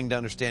struggling to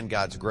understand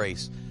God's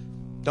grace,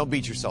 don't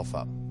beat yourself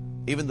up.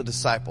 Even the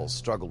disciples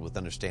struggled with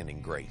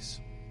understanding grace.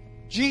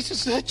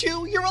 Jesus, is that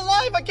you? You're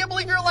alive. I can't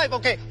believe you're alive.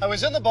 Okay, I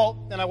was in the boat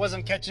and I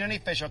wasn't catching any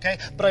fish, okay?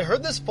 But I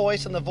heard this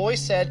voice and the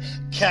voice said,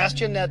 cast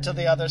your net to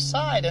the other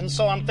side. And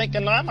so I'm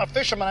thinking, I'm a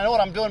fisherman. I know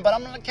what I'm doing, but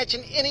I'm not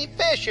catching any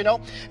fish, you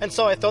know? And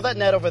so I throw that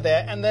net over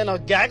there and then a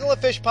gaggle of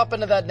fish pop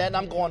into that net and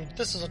I'm going,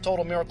 this is a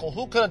total miracle.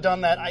 Who could have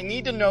done that? I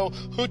need to know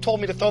who told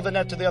me to throw the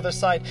net to the other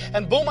side.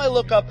 And boom, I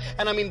look up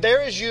and I mean,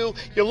 there is you.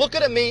 You're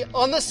looking at me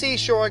on the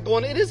seashore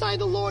going, it is I,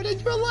 the Lord,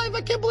 and you're alive.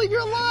 I can't believe you're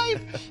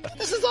alive.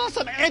 This is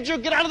awesome. Andrew,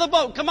 get out of the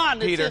boat. Come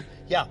on. Peter.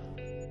 Yeah.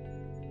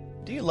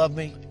 Do you love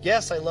me?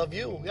 Yes, I love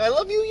you. I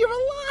love you. You're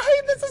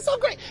alive. This is so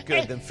great.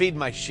 Good, then feed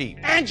my sheep.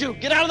 Andrew,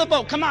 get out of the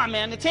boat. Come on,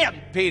 man. It's him.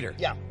 Peter.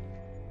 Yeah.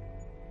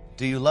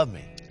 Do you love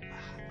me?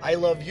 I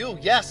love you,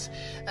 yes.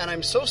 And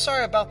I'm so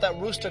sorry about that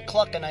rooster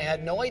clucking. I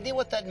had no idea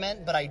what that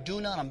meant, but I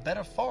do now. I'm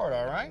better for it,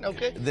 all right?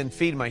 Okay? Then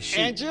feed my sheep.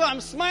 Andrew, I'm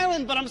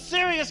smiling, but I'm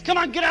serious. Come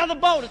on, get out of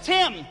the boat. It's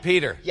him.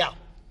 Peter. Yeah.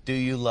 Do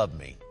you love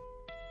me?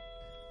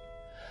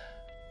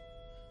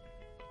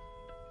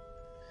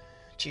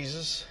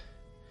 Jesus,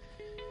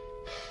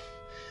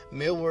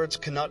 mere words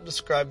cannot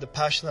describe the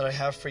passion that I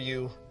have for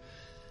you.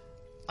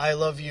 I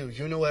love you.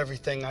 You know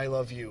everything. I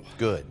love you.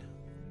 Good.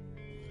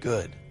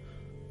 Good.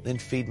 Then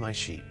feed my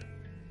sheep.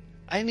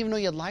 I didn't even know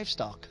you had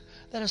livestock.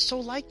 That is so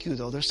like you,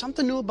 though. There's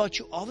something new about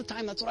you all the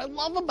time. That's what I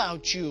love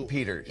about you.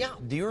 Peter, yeah.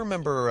 Do you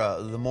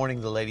remember the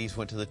morning the ladies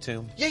went to the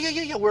tomb?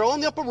 Yeah. We're all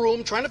in the upper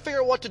room trying to figure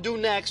out what to do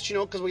next, you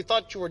know, because we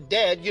thought you were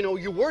dead. You know,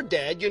 you were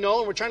dead, you know,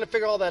 and we're trying to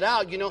figure all that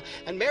out, you know.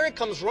 And Mary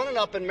comes running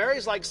up, and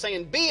Mary's like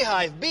saying,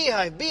 beehive,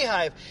 beehive,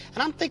 beehive.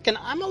 And I'm thinking,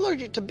 I'm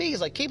allergic to bees.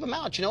 Like, keep them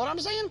out, you know what I'm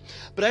saying?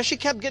 But as she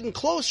kept getting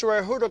closer,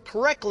 I heard her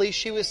correctly.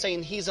 She was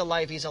saying, he's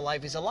alive, he's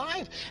alive, he's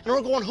alive. And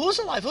we're going, who's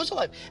alive, who's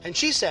alive? And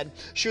she said,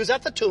 she was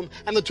at the tomb,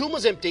 and the tomb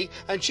was empty,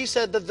 and she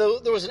said that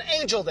there was an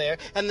angel there,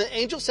 and the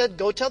angel said,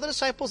 go tell the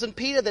disciples and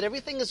Peter that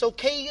everything is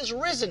okay, he is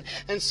risen.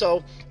 And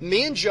so,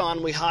 me and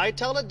John, we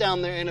hightailed it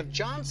down there, and if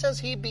John says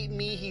he beat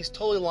me, he's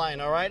totally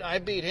lying, all right? I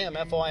beat him,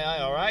 FYI,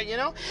 all right, you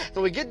know?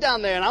 And we get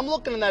down there, and I'm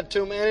looking in that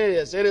tomb, and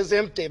it is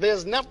empty.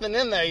 There's nothing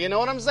in there, you know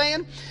what I'm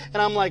saying?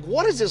 And I'm like,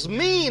 what does this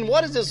mean?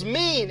 What does this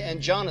mean? And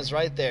John is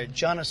right there.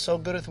 John is so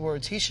good with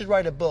words. He should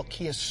write a book.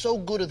 He is so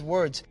good with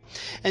words.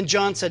 And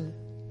John said,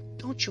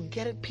 don't you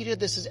get it, Peter?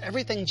 This is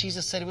everything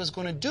Jesus said he was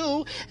going to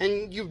do,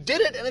 and you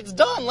did it, and it's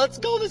done. Let's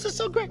go. This is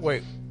so great.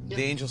 Wait,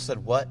 the angel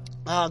said what?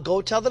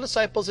 Go tell the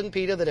disciples and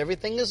Peter that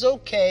everything is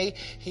okay.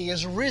 He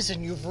is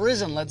risen. You've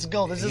risen. Let's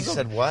go. This is He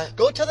said what?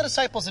 Go tell the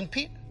disciples and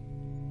Peter.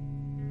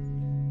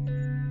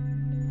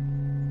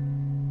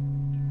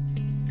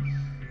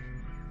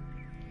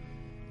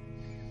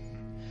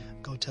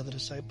 Go tell the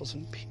disciples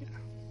and Peter.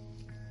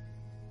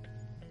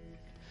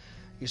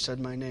 You said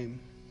my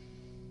name.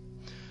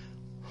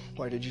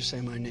 Why did you say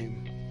my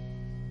name?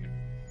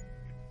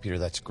 Peter,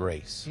 that's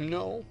grace.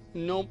 No,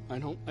 I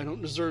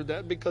don't deserve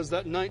that, because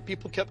that night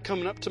people kept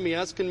coming up to me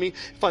asking me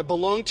if I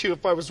belonged to you,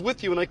 if I was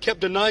with you, and I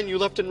kept denying you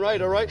left and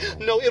right, all right?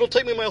 No, it'll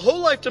take me my whole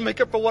life to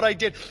make up for what I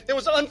did. It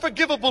was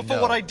unforgivable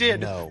for what I did.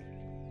 No.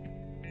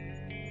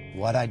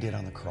 What I did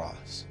on the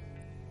cross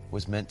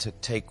was meant to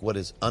take what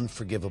is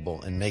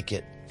unforgivable and make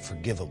it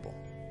forgivable.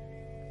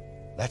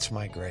 That's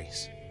my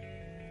grace.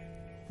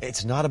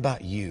 It's not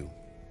about you.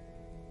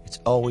 It's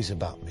always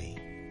about me.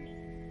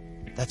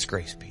 That's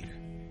grace, Peter.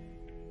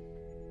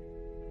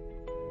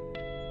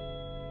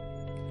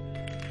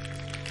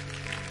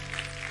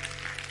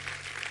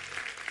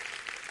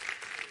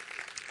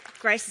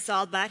 Grace is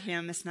all about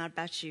him. It's not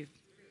about you.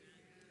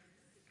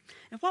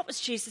 And what was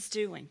Jesus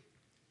doing?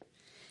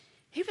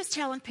 He was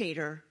telling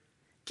Peter,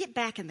 get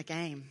back in the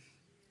game.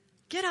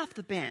 Get off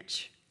the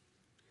bench.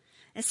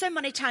 And so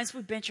many times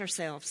we bench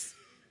ourselves.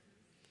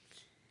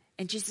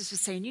 And Jesus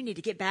was saying, you need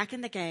to get back in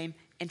the game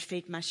and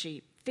feed my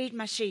sheep. Feed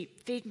my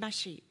sheep. Feed my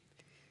sheep.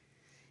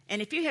 And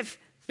if you have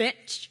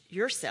benched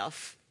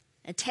yourself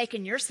and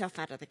taken yourself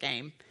out of the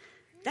game,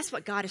 that's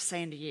what God is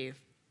saying to you.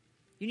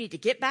 You need to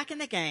get back in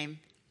the game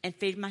and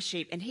feed my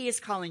sheep. And he is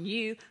calling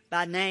you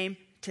by name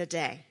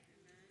today.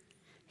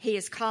 He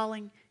is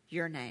calling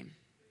your name.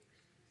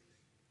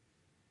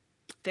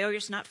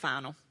 Failure's not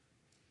final.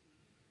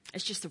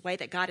 It's just the way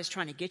that God is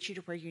trying to get you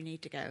to where you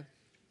need to go.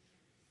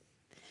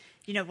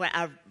 You know what?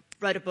 I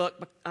wrote a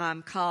book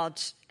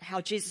called How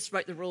Jesus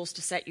Wrote the Rules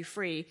to Set You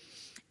Free.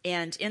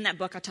 And in that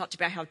book, I talked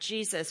about how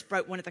Jesus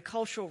broke one of the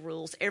cultural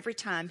rules every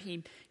time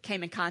he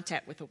came in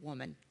contact with a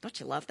woman. Don't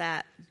you love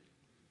that?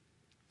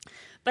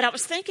 But I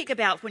was thinking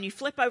about when you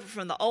flip over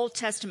from the Old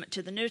Testament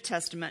to the New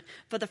Testament,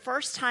 for the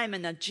first time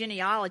in the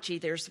genealogy,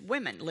 there's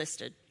women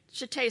listed.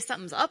 Should tell you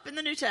something's up in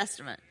the New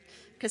Testament.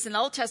 Because in the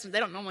Old Testament,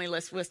 they don't normally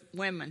list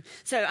women.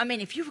 So, I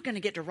mean, if you were going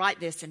to get to write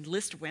this and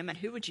list women,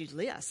 who would you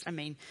list? I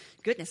mean,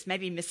 goodness,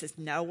 maybe Mrs.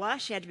 Noah.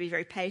 She had to be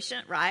very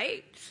patient,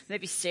 right?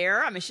 Maybe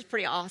Sarah. I mean, she's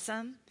pretty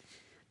awesome.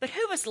 But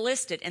who was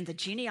listed in the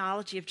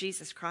genealogy of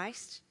Jesus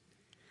Christ?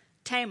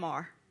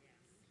 Tamar.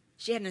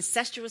 She had an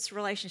incestuous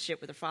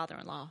relationship with her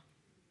father-in-law.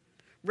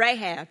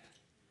 Rahab.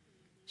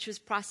 She was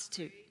a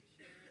prostitute.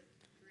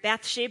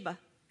 Bathsheba.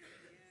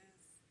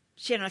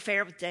 She had an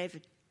affair with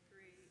David.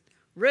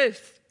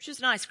 Ruth, she was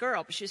a nice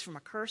girl, but she was from a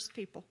cursed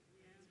people.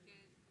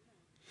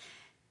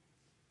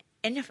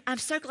 And I'm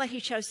so glad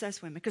he chose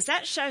those women, because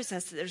that shows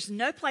us that there's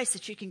no place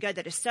that you can go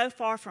that is so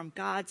far from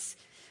God's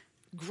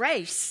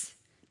grace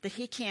that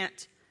he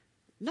can't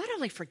not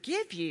only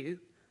forgive you,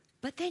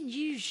 but then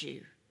use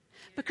you.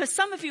 Because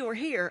some of you are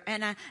here,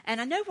 and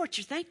I know what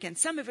you're thinking.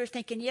 Some of you are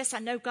thinking, yes, I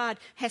know God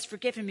has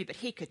forgiven me, but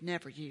he could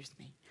never use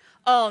me.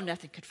 Oh,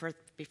 nothing could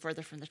be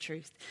further from the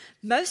truth.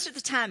 Most of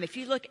the time, if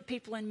you look at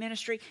people in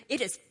ministry,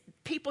 it is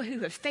people who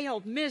have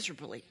failed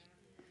miserably.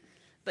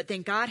 But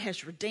then God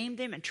has redeemed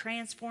them and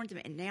transformed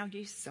them and now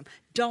uses them.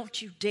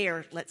 Don't you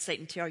dare let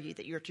Satan tell you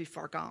that you're too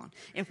far gone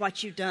and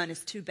what you've done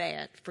is too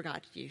bad for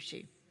God to use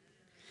you.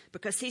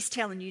 Because he's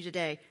telling you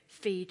today,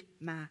 feed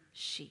my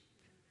sheep.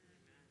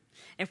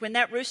 And when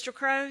that rooster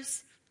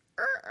crows,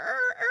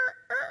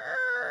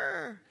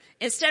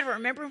 instead of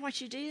remembering what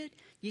you did,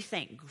 you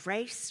think,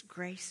 grace,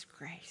 grace,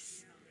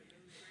 grace.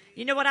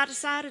 You know what I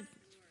decided?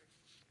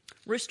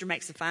 Rooster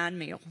makes a fine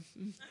meal.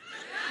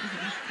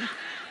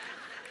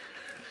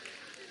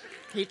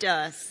 He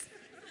does.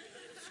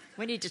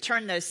 We need to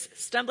turn those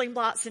stumbling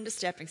blocks into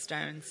stepping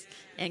stones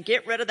and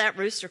get rid of that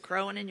rooster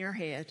crowing in your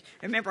head.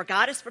 Remember,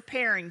 God is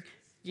preparing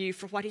you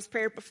for what he's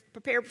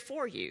prepared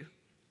before you.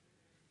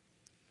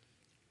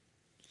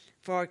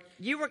 For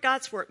you were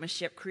God's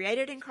workmanship,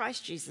 created in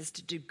Christ Jesus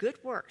to do good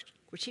work,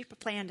 which he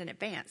planned in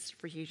advance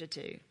for you to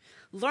do.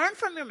 Learn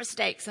from your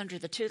mistakes under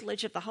the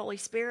tutelage of the Holy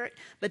Spirit,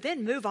 but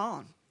then move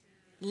on.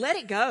 Let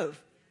it go.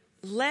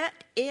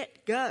 Let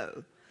it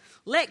go.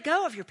 Let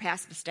go of your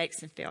past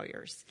mistakes and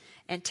failures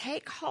and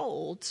take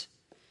hold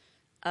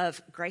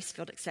of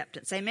grace-filled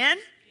acceptance. Amen?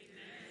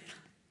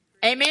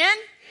 Amen? Amen?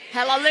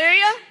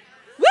 Hallelujah?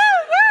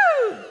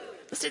 Woo, woo!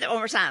 Let's do that one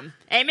more time.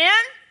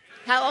 Amen?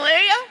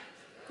 Hallelujah?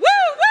 Woo,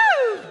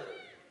 woo!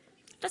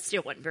 That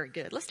still wasn't very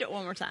good. Let's do it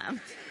one more time.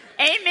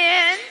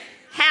 Amen.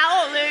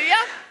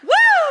 Hallelujah. Woo,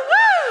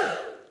 woo.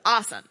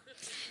 Awesome.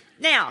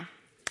 Now,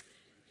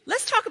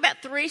 let's talk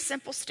about 3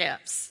 simple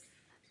steps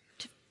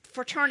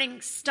for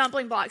turning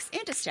stumbling blocks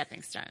into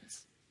stepping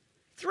stones.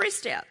 3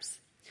 steps.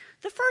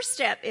 The first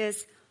step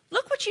is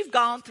look what you've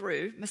gone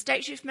through,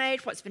 mistakes you've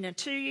made, what's been done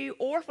to you,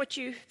 or what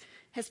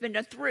has been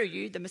done through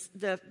you,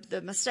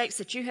 the mistakes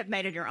that you have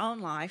made in your own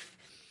life,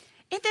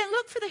 and then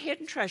look for the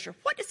hidden treasure.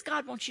 What does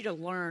God want you to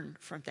learn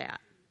from that?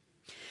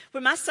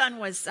 When my son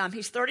was,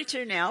 he's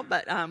 32 now,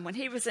 but when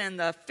he was in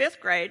the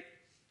 5th grade,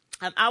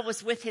 I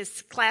was with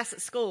his class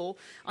at school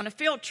on a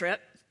field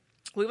trip.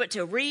 We went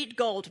to Reed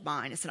Gold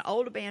Mine. It's an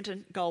old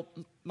abandoned gold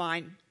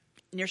mine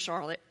near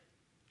Charlotte.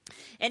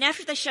 And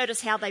after they showed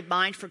us how they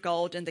mined for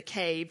gold in the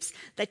caves,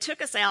 they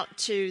took us out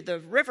to the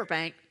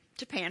riverbank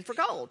to pan for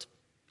gold.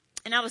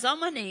 And I was on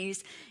my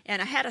knees,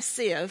 and I had a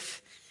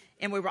sieve,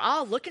 and we were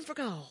all looking for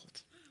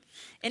gold.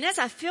 And as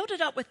I filled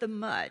it up with the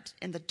mud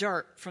and the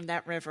dirt from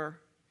that river,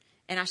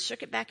 and I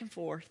shook it back and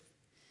forth,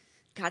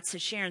 God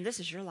said, Sharon, this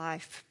is your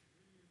life.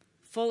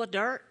 Full of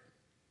dirt,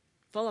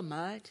 full of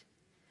mud,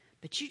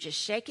 but you just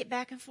shake it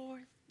back and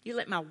forth. You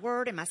let my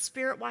word and my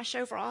spirit wash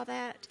over all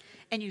that,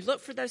 and you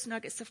look for those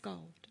nuggets of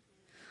gold.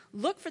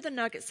 Look for the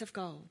nuggets of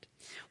gold.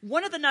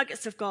 One of the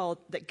nuggets of gold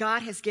that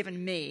God has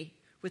given me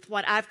with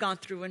what I've gone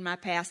through in my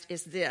past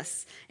is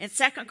this. In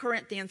 2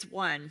 Corinthians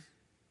 1,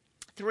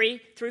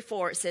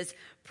 3-4, it says,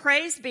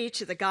 "Praise be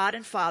to the God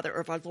and Father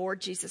of our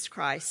Lord Jesus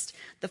Christ,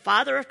 the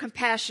Father of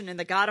compassion and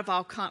the God of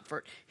all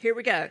comfort." Here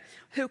we go.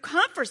 "Who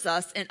comforts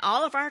us in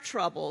all of our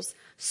troubles,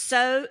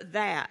 so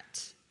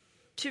that,"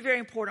 two very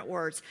important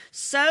words,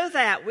 "so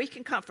that we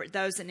can comfort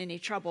those in any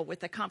trouble with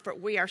the comfort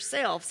we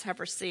ourselves have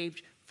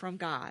received from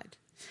God."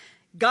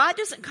 God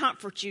doesn't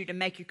comfort you to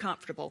make you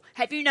comfortable.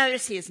 Have you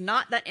noticed he is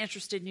not that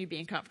interested in you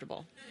being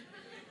comfortable?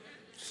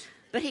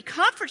 But he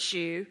comforts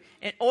you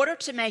in order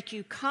to make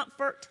you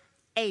comfort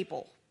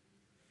able,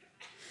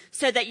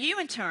 so that you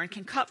in turn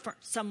can comfort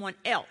someone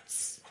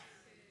else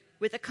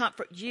with the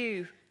comfort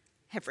you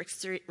have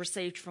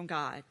received from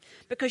God.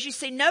 Because you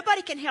see,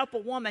 nobody can help a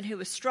woman who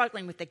is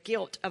struggling with the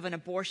guilt of an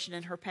abortion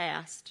in her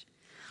past,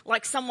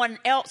 like someone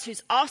else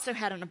who's also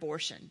had an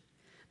abortion,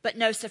 but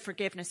knows the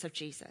forgiveness of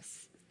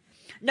Jesus.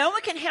 No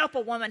one can help a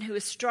woman who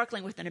is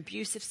struggling with an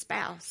abusive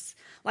spouse,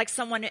 like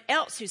someone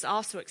else who's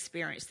also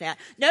experienced that.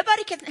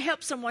 Nobody can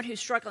help someone who's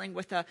struggling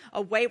with a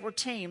wayward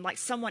teen, like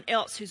someone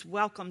else who's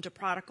welcomed a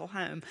prodigal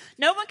home.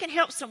 No one can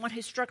help someone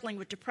who's struggling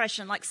with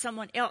depression, like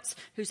someone else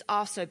who's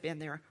also been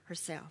there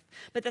herself.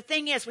 But the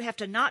thing is, we have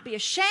to not be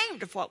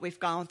ashamed of what we've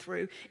gone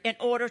through in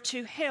order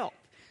to help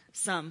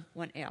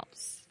someone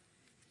else.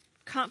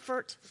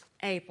 Comfort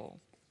able.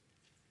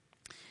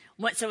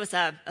 Once there was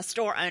a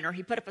store owner,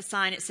 he put up a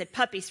sign that said,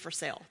 "Puppies for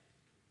sale."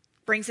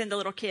 Brings in the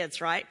little kids,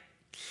 right?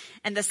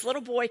 And this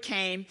little boy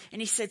came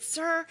and he said,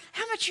 "Sir,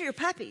 how much are your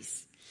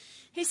puppies?"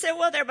 He said,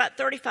 "Well, they're about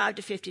 $35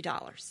 to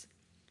 $50.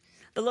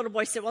 The little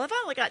boy said, "Well, I've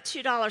only got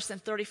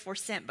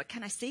 $2.34, but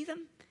can I see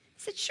them?" He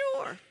said,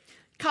 "Sure."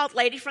 Called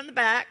lady from the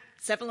back,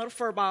 7 little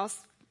fur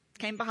balls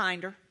came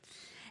behind her.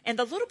 And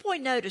the little boy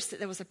noticed that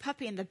there was a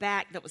puppy in the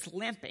back that was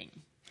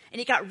limping. And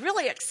he got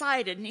really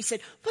excited and he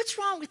said, "What's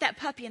wrong with that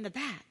puppy in the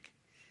back?"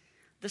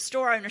 The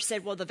store owner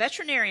said, "Well, the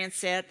veterinarian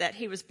said that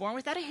he was born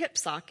without a hip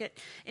socket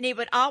and he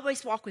would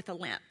always walk with a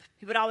limp.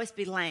 He would always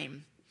be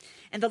lame."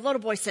 And the little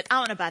boy said, "I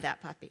want to buy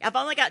that puppy. I've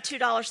only got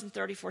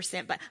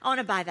 $2.34, but I want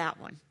to buy that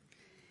one."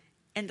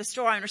 And the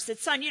store owner said,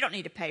 "Son, you don't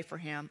need to pay for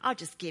him. I'll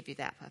just give you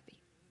that puppy."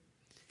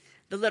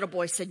 The little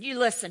boy said, "You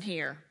listen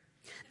here.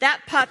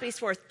 That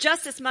puppy's worth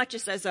just as much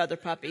as those other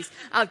puppies.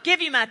 I'll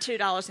give you my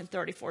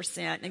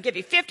 $2.34 and give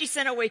you 50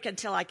 cents a week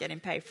until I get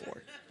him paid for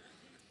it."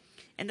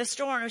 And the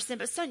store owner said,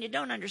 "But son, you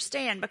don't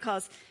understand,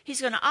 because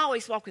he's going to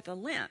always walk with a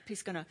limp.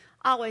 He's going to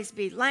always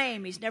be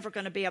lame. He's never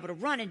going to be able to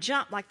run and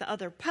jump like the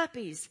other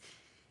puppies."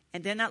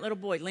 And then that little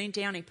boy leaned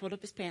down and he pulled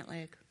up his pant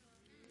leg.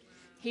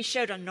 He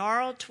showed a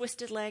gnarled,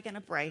 twisted leg and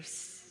a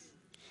brace.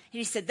 And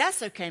he said,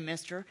 "That's okay,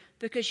 mister,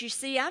 because you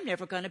see, I'm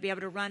never going to be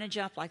able to run and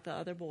jump like the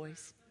other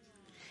boys.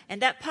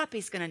 And that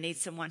puppy's going to need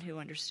someone who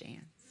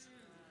understands."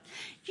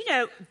 You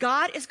know,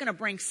 God is going to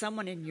bring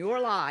someone in your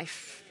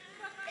life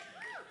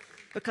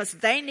because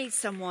they need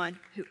someone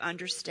who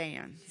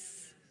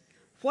understands.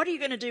 What are you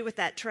going to do with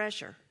that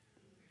treasure?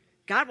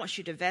 God wants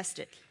you to invest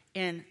it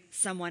in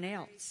someone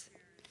else.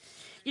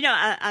 You know,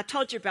 I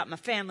told you about my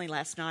family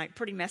last night.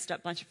 Pretty messed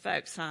up bunch of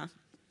folks, huh?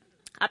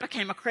 I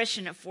became a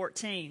Christian at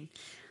 14.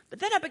 But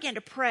then I began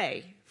to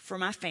pray for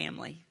my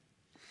family.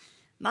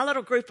 My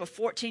little group of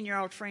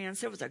 14-year-old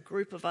friends, there was a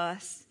group of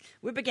us.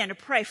 We began to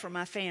pray for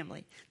my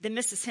family. Then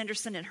Mrs.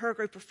 Henderson and her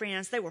group of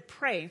friends, they were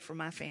praying for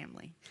my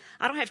family.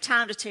 I don't have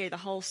time to tell you the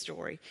whole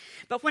story.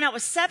 But when I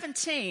was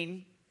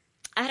 17,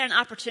 I had an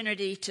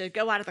opportunity to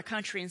go out of the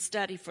country and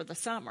study for the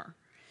summer.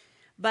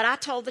 But I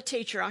told the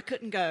teacher I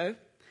couldn't go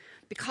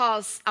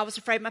because I was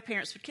afraid my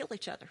parents would kill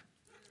each other.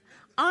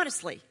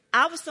 Honestly,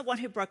 I was the one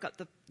who broke up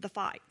the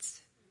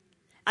fights.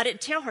 I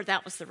didn't tell her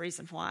that was the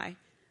reason why.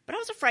 But I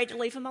was afraid to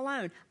leave him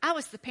alone. I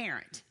was the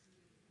parent.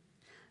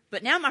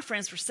 But now my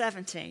friends were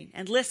 17.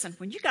 And listen,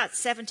 when you got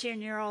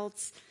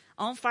 17-year-olds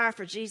on fire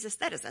for Jesus,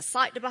 that is a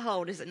sight to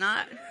behold, is it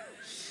not?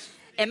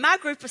 And my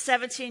group of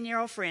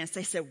 17-year-old friends,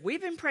 they said,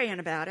 "We've been praying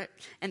about it,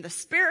 and the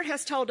Spirit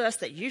has told us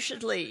that you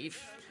should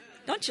leave."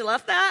 Don't you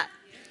love that?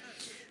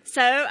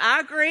 So I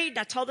agreed, and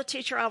I told the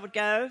teacher I would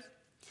go.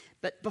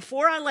 But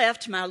before I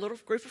left, my little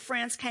group of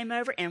friends came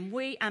over, and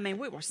we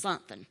were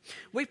something.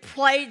 We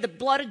played the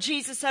blood of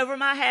Jesus over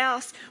my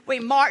house. We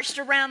marched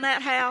around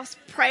that house,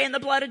 praying the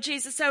blood of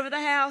Jesus over the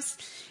house.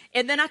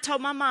 And then I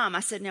told my mom, I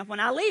said, "Now, when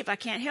I leave, I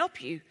can't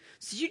help you.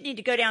 So you need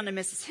to go down to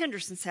Mrs.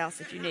 Henderson's house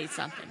if you need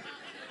something."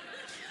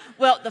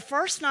 Well, the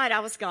first night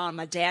I was gone,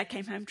 my dad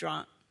came home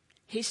drunk.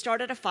 He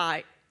started a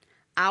fight.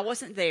 I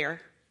wasn't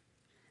there.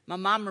 My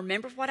mom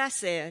remembered what I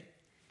said.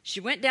 She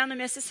went down to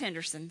Mrs.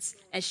 Henderson's,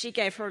 and she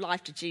gave her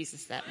life to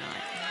Jesus that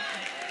night.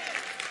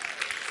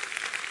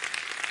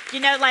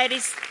 You know,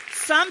 ladies,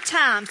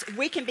 sometimes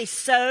we can be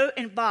so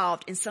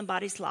involved in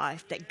somebody's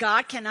life that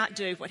God cannot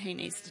do what he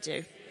needs to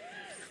do.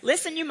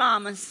 Listen, you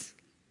mamas.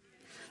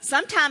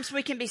 Sometimes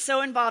we can be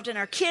so involved in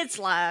our kids'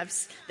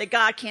 lives that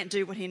God can't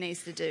do what he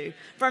needs to do.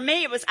 For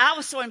me, I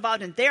was so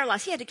involved in their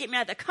lives. He had to get me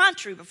out of the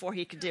country before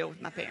he could deal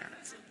with my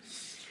parents.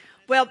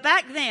 Well,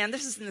 back then,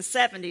 this is in the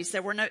 70s,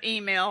 there were no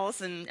emails,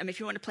 and if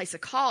you wanted to place a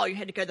call, you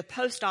had to go to the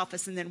post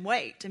office and then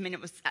wait.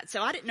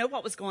 So I didn't know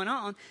what was going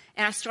on,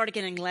 and I started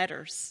getting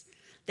letters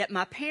that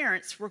my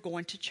parents were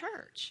going to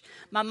church.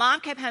 My mom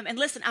came home, and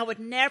listen, I would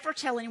never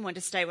tell anyone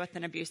to stay with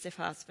an abusive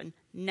husband.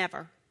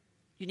 Never.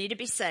 You need to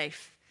be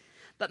safe.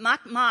 But my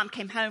mom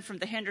came home from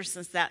the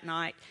Hendersons that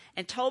night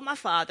and told my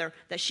father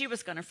that she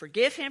was going to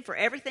forgive him for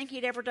everything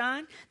he'd ever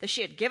done, that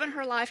she had given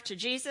her life to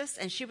Jesus,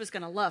 and she was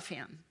going to love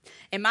him.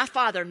 And my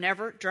father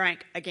never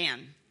drank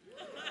again.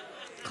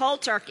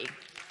 Cold turkey.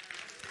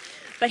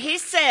 But he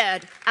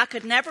said, I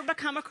could never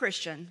become a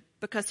Christian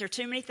because there are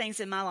too many things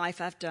in my life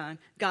I've done.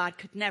 God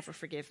could never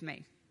forgive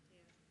me.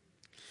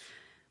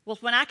 Well,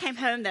 when I came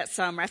home that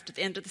summer, after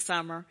the end of the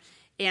summer,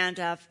 and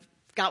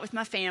got with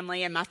my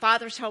family, and my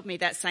father told me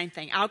that same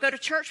thing. I'll go to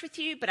church with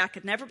you, but I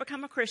could never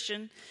become a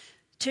Christian.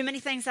 Too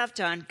many things I've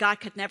done. God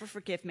could never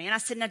forgive me. And I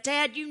said, now,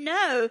 Dad, you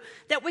know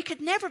that we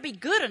could never be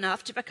good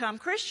enough to become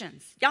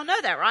Christians. Y'all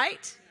know that,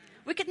 right?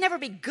 We could never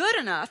be good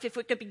enough. If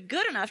we could be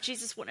good enough,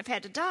 Jesus wouldn't have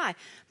had to die.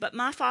 But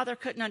my father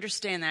couldn't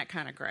understand that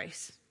kind of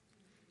grace.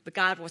 But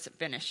God wasn't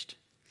finished.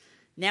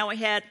 Now we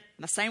had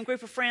my same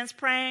group of friends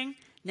praying.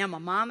 Now my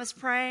mom is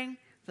praying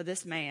for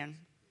this man.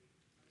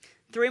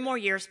 3 more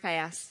years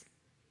passed.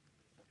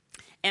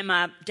 And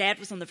my dad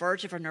was on the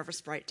verge of a nervous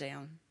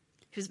breakdown.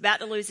 He was about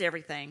to lose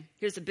everything.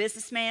 He was a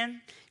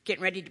businessman,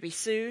 getting ready to be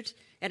sued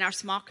in our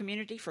small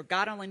community for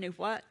God only knew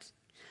what.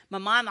 My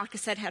mom, like I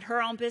said, had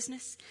her own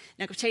business.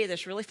 And I'm going to tell you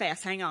this really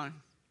fast. Hang on.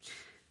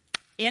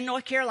 In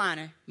North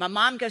Carolina, my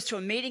mom goes to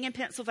a meeting in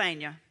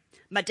Pennsylvania.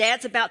 My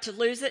dad's about to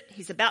lose it.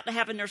 He's about to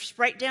have a nervous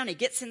breakdown. He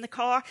gets in the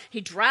car.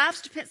 He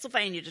drives to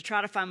Pennsylvania to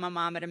try to find my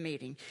mom at a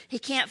meeting. He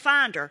can't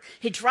find her.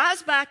 He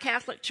drives by a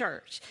Catholic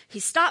church.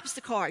 He stops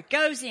the car,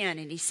 goes in,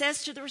 and he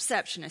says to the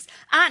receptionist,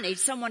 I need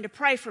someone to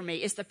pray for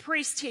me. Is the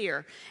priest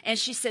here? And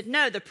she said,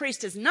 no, the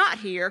priest is not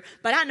here,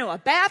 but I know a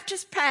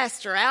Baptist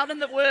pastor out in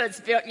the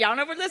woods. Y'all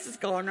know where this is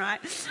going,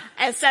 right?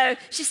 And so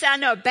she said, I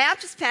know a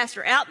Baptist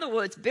pastor out in the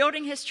woods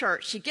building his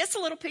church. She gets a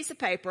little piece of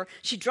paper.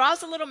 She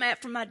draws a little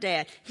map from my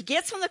dad. He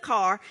gets on the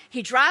car.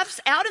 He drives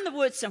out in the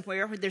woods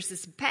somewhere where there's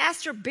this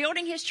pastor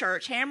building his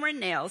church, hammering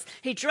nails.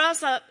 He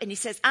drives up and he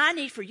says, I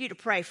need for you to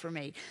pray for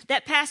me.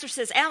 That pastor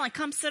says, Alan,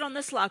 come sit on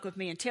this log with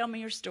me and tell me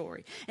your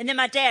story. And then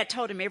my dad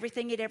told him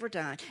everything he'd ever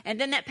done. And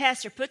then that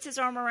pastor puts his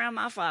arm around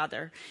my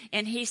father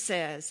and he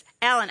says,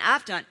 Alan,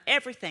 I've done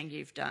everything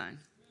you've done.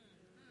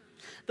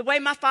 The way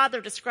my father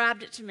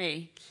described it to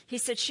me, he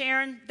said,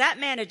 Sharon, that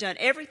man had done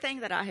everything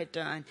that I had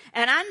done.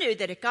 And I knew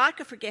that if God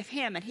could forgive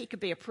him and he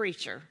could be a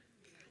preacher,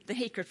 that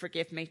he could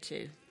forgive me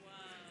too. Wow.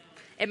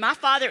 And my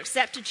father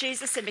accepted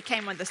Jesus and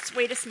became one of the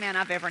sweetest men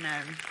I've ever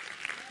known.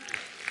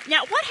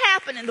 Now, what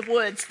happened in the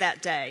woods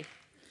that day?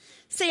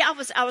 See, I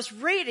was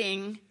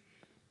reading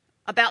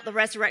about the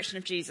resurrection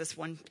of Jesus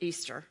one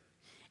Easter.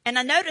 And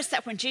I noticed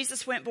that when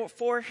Jesus went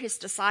before his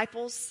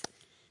disciples,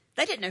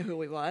 they didn't know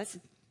who he was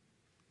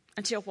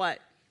until what?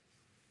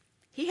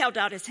 He held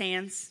out his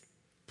hands,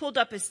 pulled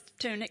up his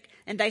tunic,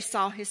 and they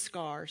saw his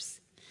scars.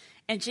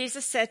 And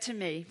Jesus said to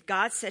me,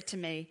 God said to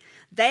me,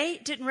 they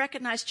didn't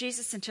recognize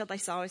Jesus until they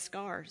saw his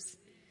scars.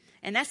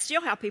 And that's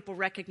still how people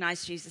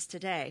recognize Jesus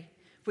today,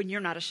 when you're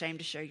not ashamed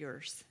to show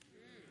yours.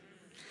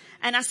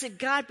 And I said,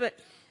 God, but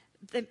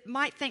they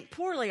might think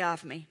poorly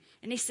of me.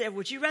 And he said,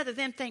 would you rather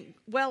them think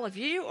well of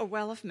you or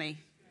well of me?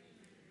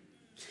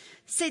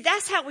 See,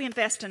 that's how we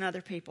invest in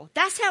other people.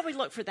 That's how we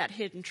look for that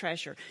hidden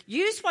treasure.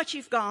 Use what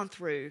you've gone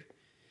through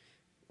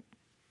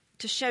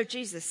to show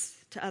Jesus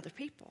to other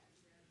people.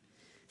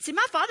 See,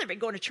 my father had been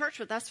going to church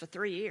with us for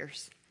 3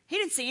 years. He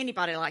didn't see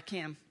anybody like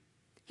him.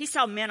 He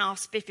saw men all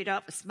spiffied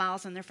up with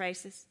smiles on their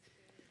faces.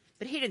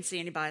 But he didn't see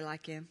anybody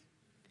like him.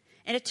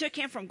 And it took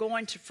him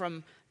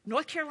from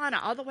North Carolina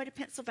all the way to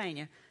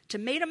Pennsylvania to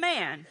meet a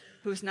man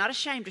who was not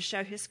ashamed to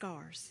show his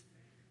scars,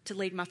 to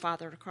lead my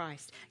father to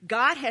Christ.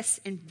 God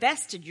has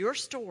invested your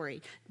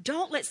story.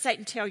 Don't let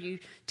Satan tell you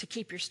to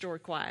keep your story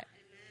quiet.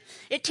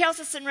 It tells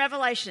us in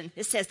Revelation,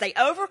 it says they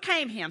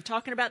overcame him,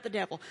 talking about the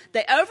devil.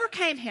 They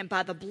overcame him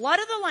by the blood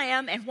of the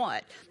Lamb and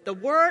what? The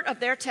word of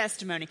their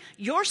testimony.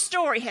 Your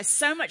story has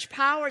so much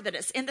power that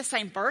it's in the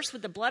same verse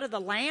with the blood of the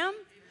Lamb.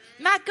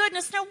 My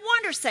goodness, no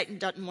wonder Satan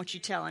doesn't want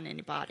you telling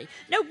anybody.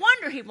 No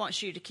wonder he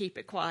wants you to keep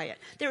it quiet.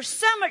 There's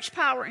so much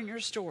power in your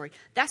story.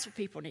 That's what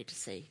people need to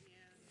see.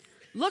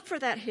 Look for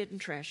that hidden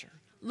treasure.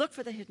 Look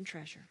for the hidden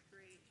treasure.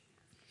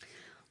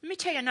 Let me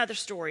tell you another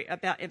story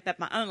about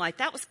my own life.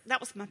 That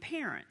was my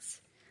parents.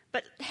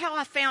 But how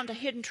I found a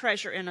hidden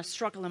treasure in a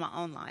struggle in my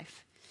own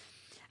life.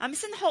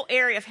 It's in the whole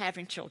area of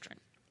having children.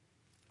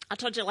 I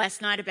told you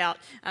last night about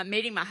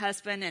meeting my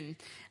husband, and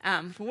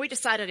when we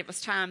decided it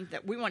was time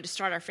that we wanted to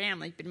start our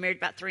family, been married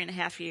about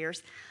 3.5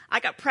 years, I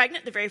got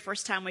pregnant the very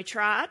first time we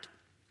tried,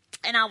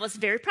 and I was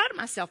very proud of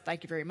myself,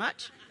 thank you very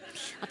much.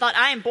 I thought,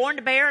 I am born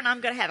to bear, and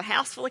I'm going to have a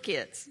house full of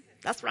kids.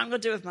 That's what I'm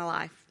going to do with my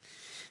life.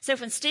 So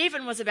when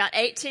Stephen was about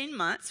 18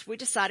 months, we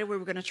decided we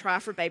were going to try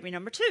for baby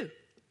number 2.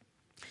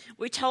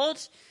 We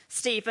told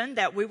Stephen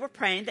that we were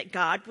praying that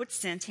God would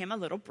send him a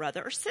little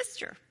brother or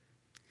sister.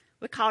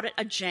 We called it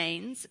a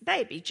Jane's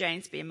baby,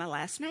 Jane's being my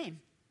last name.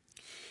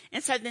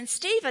 And so then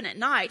Stephen at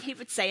night, he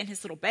would say in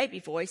his little baby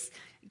voice,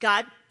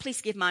 God,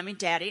 please give Mommy and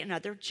Daddy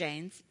another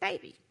Jane's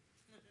baby.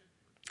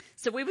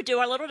 So we would do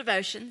our little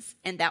devotions,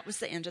 and that was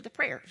the end of the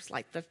prayer. It was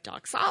like the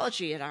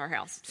doxology at our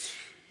house.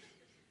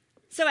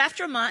 So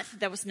after a month,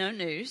 there was no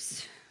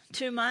news.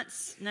 2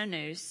 months, no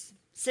news.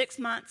 6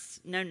 months,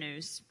 no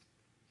news.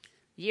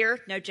 Year,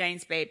 no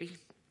Jane's baby.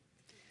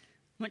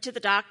 Went to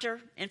the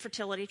doctor,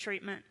 infertility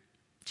treatment.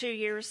 2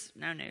 years,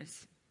 no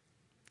news.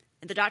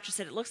 And the doctor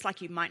said, it looks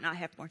like you might not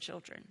have more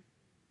children.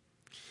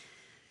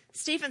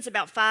 Stephen's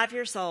about 5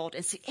 years old,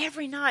 and see,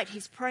 every night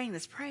he's praying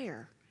this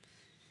prayer.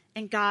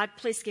 And God,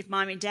 please give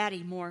Mommy and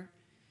Daddy more,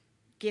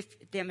 give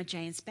them a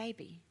Jane's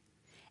baby.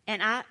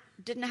 And I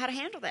didn't know how to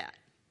handle that.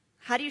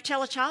 How do you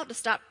tell a child to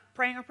stop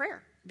praying a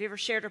prayer? Have you ever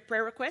shared a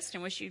prayer request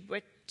and wish you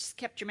would just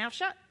kept your mouth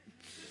shut?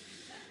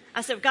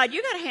 I said, God,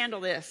 you got to handle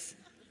this.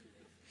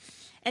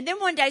 And then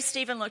one day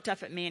Stephen looked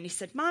up at me and he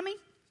said, Mommy,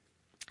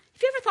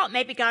 have you ever thought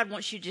maybe God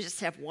wants you to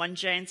just have one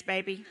Jane's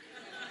baby?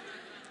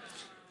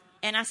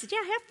 And I said, yeah,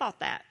 I have thought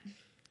that.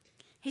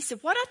 He said,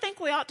 what I think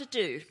we ought to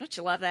do, don't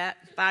you love that,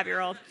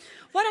 5-year-old?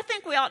 What I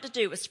think we ought to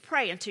do is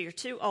pray until you're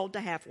too old to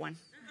have one.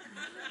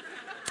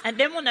 And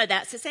then we'll know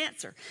that's his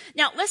answer.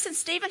 Now, listen,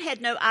 Stephen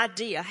had no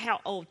idea how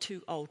old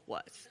too old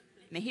was.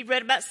 I mean, he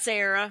read about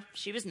Sarah.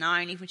 She was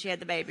 90 when she had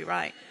the baby,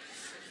 right?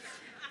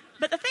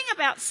 But the thing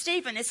about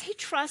Stephen is he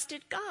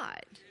trusted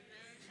God.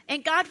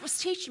 And God was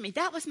teaching me.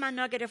 That was my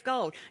nugget of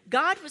gold.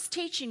 God was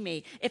teaching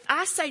me, if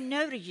I say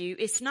no to you,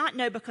 it's not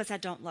no because I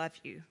don't love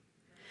you.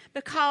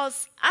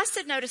 Because I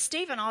said no to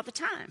Stephen all the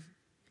time.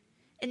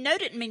 And no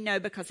didn't mean no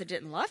because I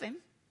didn't love him.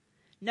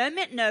 No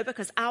meant no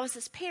because I was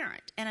his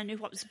parent and I knew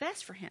what was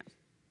best for him.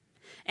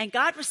 And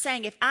God was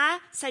saying, if I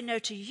say no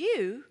to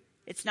you,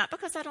 it's not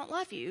because I don't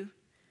love you,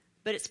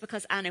 but it's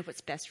because I know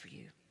what's best for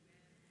you.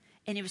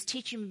 And he was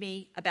teaching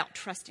me about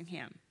trusting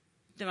him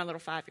to my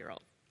little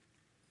 5-year-old.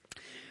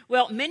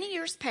 Well, many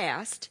years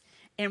passed,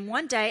 and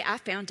one day I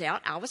found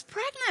out I was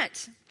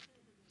pregnant.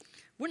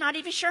 We're not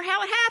even sure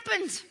how it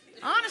happened,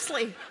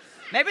 honestly.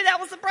 Maybe that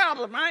was the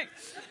problem, right?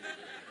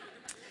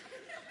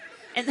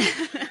 And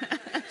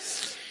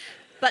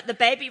but the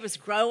baby was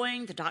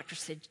growing. The doctor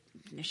said,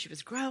 she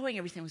was growing.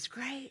 Everything was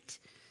great.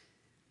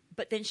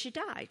 But then she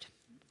died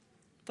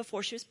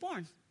before she was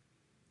born.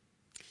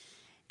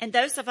 And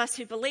those of us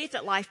who believe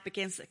that life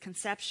begins at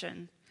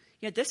conception,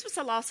 this was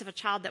a loss of a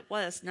child that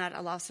was, not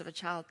a loss of a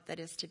child that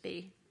is to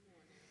be.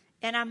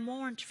 And I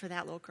mourned for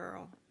that little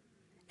girl.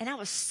 And I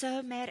was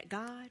so mad at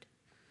God.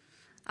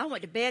 I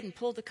went to bed and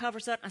pulled the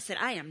covers up. And I said,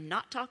 I am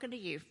not talking to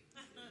you.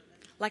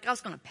 Like I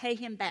was going to pay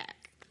him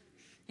back.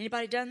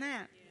 Anybody done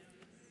that?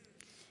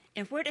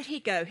 And where did he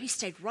go? He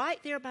stayed right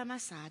there by my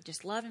side,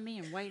 just loving me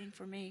and waiting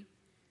for me.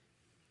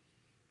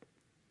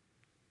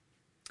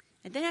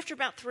 And then after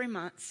about 3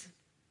 months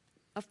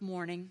of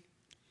mourning,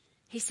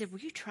 he said, will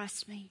you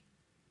trust me?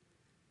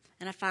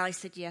 And I finally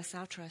said, yes,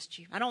 I'll trust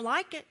you. I don't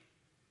like it,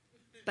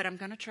 but I'm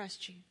going to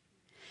trust you.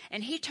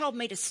 And he told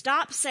me to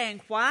stop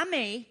saying, why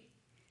me,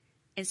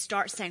 and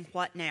start saying,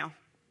 what now?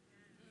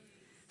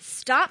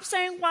 Stop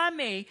saying, why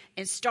me,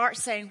 and start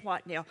saying,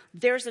 what now?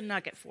 There's a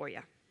nugget for you.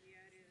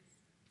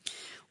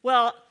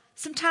 Well,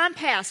 some time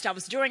passed. I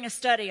was doing a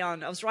study I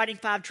was writing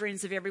 5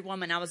 Dreams of Every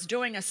Woman. I was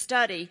doing a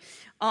study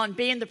on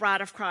being the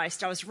bride of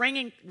Christ. I was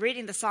reading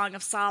the Song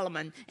of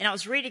Solomon, and I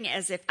was reading it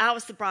as if I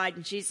was the bride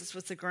and Jesus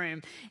was the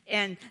groom.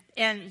 And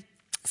in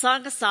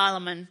Song of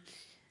Solomon,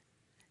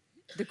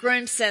 the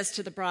groom says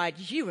to the bride,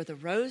 you are the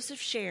rose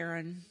of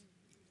Sharon.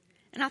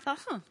 And I thought,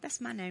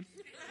 that's my name.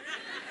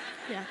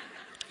 Yeah.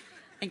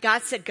 And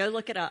God said, go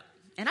look it up.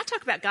 And I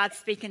talk about God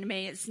speaking to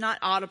me. It's not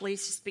audibly. He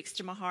speaks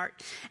to my heart.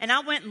 And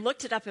I went and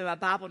looked it up in my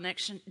Bible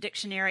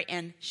dictionary,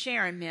 and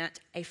Sharon meant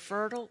a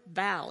fertile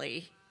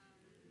valley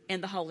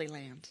in the Holy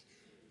Land.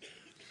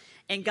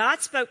 And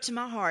God spoke to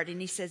my heart, and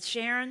he said,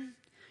 Sharon,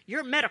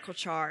 your medical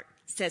chart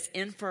says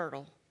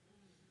infertile.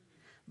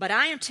 But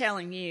I am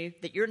telling you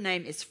that your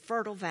name is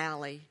Fertile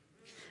Valley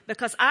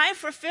because I am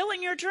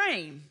fulfilling your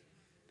dream,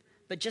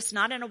 but just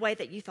not in a way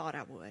that you thought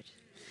I would.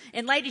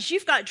 And ladies,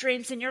 you've got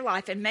dreams in your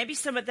life, and maybe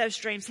some of those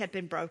dreams have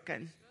been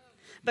broken.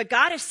 But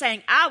God is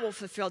saying, I will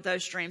fulfill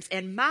those dreams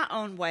in my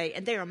own way,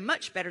 and they are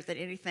much better than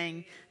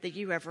anything that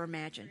you ever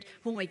imagined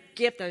when we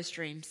give those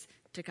dreams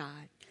to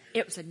God.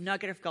 It was a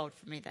nugget of gold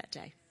for me that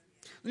day.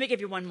 Let me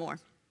give you one more.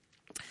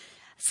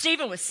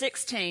 Stephen was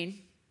 16.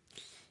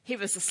 He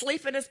was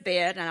asleep in his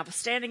bed, and I was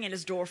standing in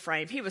his door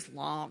frame. He was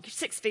long,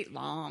 6 feet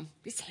long.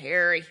 He's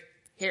hairy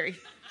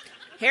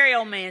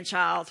old man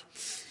child.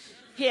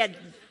 He had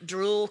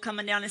drool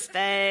coming down his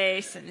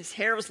face, and his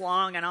hair was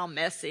long and all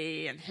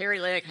messy, and hairy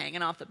leg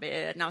hanging off the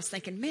bed. And I was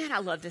thinking, man, I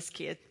love this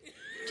kid.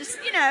 Just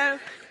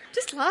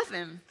love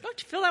him.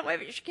 Don't you feel that way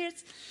with your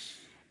kids?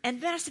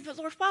 And then I said, but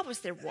Lord, why was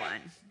there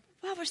one?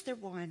 Why was there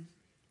one?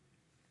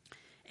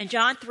 And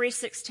John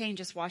 3:16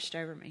 just washed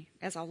over me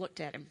as I looked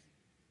at him.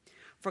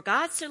 For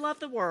God so loved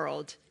the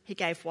world, he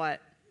gave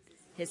what?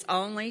 His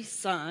only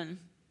Son.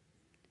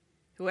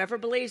 Whoever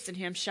believes in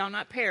him shall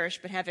not perish,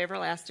 but have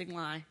everlasting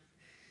life.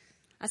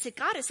 I said,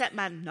 God, is that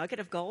my nugget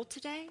of gold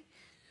today?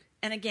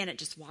 And again, it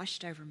just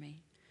washed over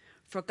me.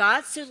 For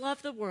God so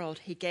loved the world,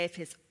 he gave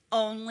his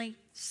only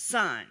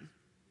Son.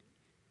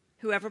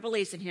 Whoever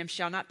believes in him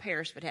shall not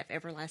perish but have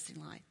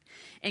everlasting life.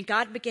 And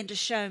God began to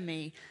show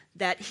me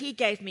that he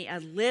gave me a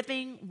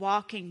living,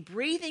 walking,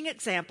 breathing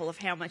example of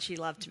how much he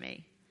loved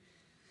me.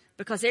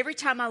 Because every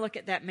time I look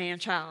at that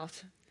man-child,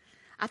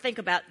 I think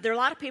about, there are a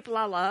lot of people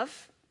I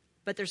love,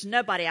 but there's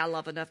nobody I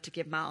love enough to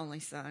give my only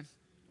son.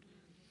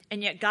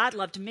 And yet God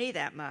loved me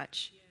that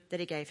much that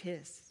he gave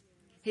his.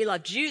 He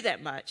loved you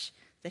that much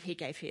that he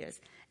gave his.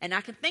 And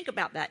I can think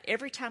about that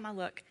every time I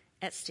look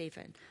at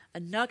Stephen. A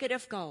nugget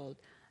of gold,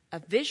 a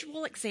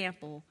visual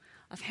example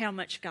of how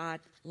much God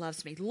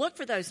loves me. Look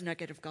for those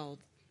nuggets of gold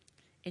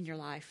in your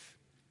life.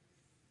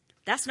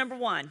 That's number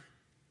one.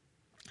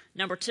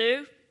 Number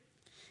two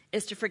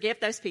is to forgive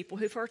those people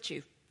who've hurt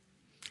you.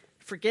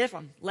 Forgive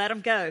them. Let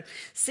them go.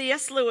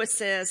 C.S. Lewis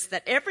says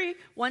that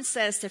everyone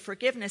says that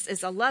forgiveness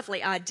is a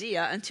lovely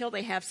idea until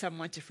they have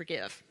someone to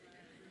forgive.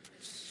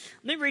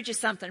 Let me read you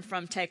something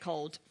from Take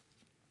Hold.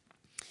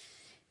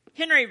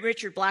 Henry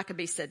Richard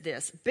Blackaby said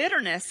this: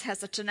 bitterness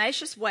has a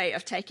tenacious way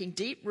of taking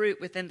deep root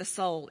within the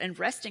soul and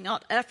wresting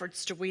out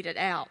efforts to weed it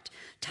out.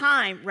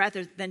 Time,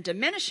 rather than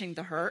diminishing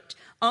the hurt,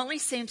 only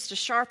seems to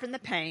sharpen the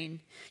pain.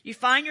 You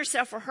find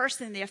yourself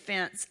rehearsing the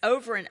offense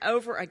over and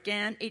over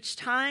again, each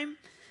time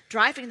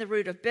driving the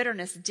root of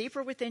bitterness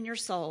deeper within your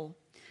soul.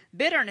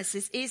 Bitterness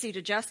is easy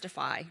to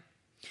justify.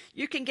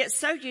 You can get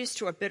so used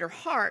to a bitter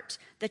heart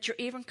that you're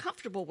even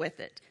comfortable with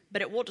it,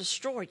 but it will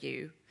destroy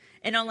you.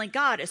 And only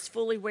God is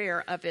fully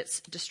aware of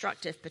its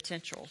destructive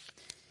potential.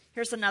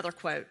 Here's another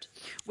quote.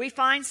 We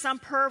find some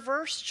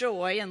perverse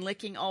joy in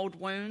licking old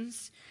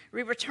wounds.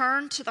 We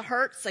return to the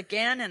hurts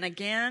again and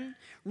again,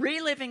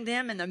 reliving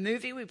them in the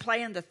movie we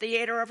play in the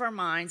theater of our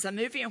minds, a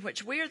movie in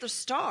which we are the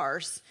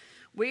stars.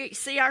 We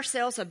see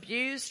ourselves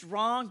abused,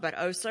 wronged, but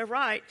oh so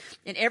right.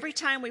 And every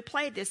time we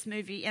play this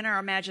movie in our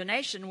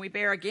imagination, we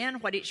bear again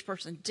what each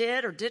person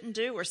did or didn't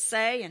do or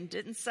say and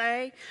didn't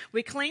say.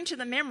 We cling to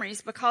the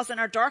memories because in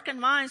our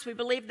darkened minds we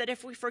believe that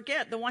if we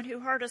forget, the one who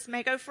hurt us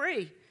may go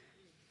free.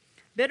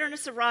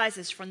 Bitterness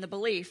arises from the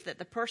belief that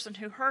the person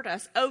who hurt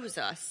us owes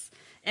us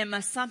and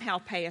must somehow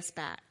pay us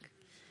back.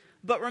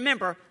 But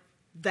remember,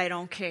 they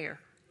don't care.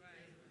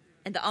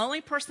 And the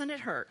only person it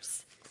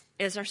hurts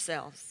is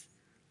ourselves.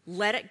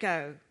 Let it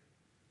go.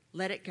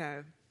 Let it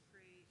go.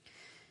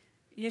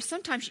 You know,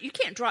 sometimes you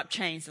can't drop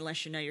chains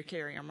unless you know you're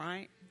carrying them,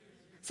 right?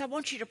 So I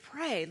want you to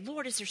pray,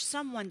 Lord, is there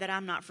someone that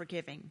I'm not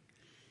forgiving?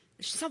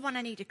 There's someone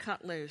I need to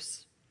cut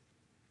loose.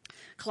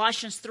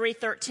 Colossians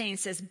 3:13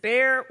 says,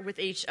 bear with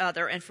each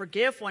other and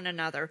forgive one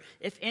another.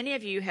 If any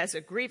of you has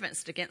a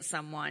grievance against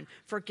someone,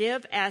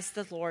 forgive as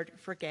the Lord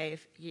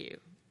forgave you.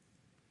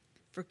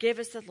 Forgive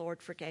as the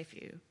Lord forgave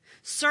you.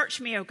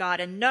 Search me, O God,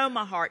 and know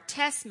my heart.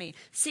 Test me.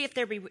 See if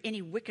there be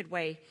any wicked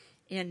way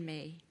in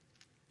me.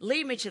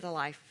 Lead me to the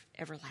life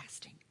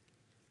everlasting.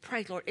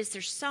 Pray, Lord, is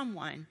there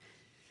someone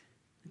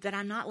that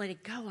I'm not letting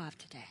go of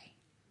today?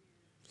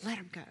 Let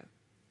him go.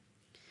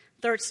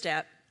 Third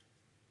step,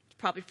 it's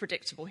probably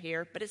predictable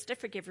here, but it's to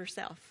forgive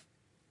yourself.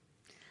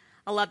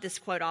 I love this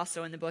quote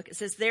also in the book. It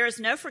says, there is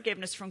no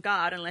forgiveness from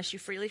God unless you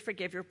freely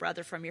forgive your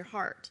brother from your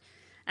heart.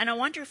 And I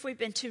wonder if we've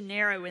been too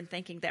narrow in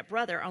thinking that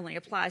brother only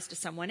applies to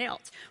someone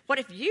else. What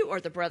if you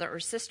are the brother or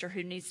sister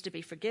who needs to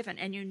be forgiven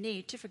and you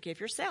need to forgive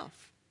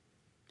yourself?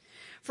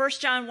 1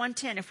 John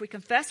 1:10, if we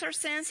confess our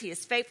sins, he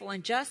is faithful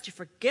and just to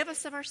forgive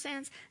us of our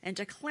sins and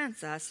to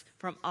cleanse us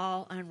from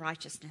all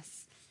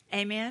unrighteousness.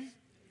 Amen?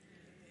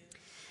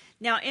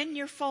 Now, in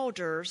your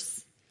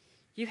folders,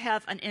 you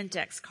have an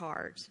index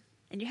card.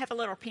 And you have a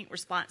little pink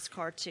response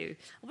card, too.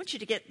 I want you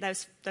to get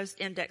those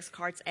index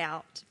cards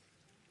out.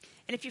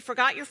 And if you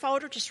forgot your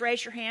folder, just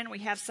raise your hand. We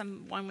have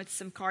one with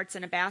some cards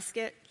in a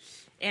basket,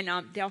 and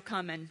they'll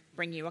come and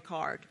bring you a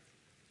card.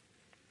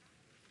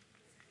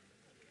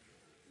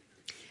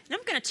 And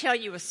I'm going to tell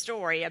you a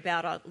story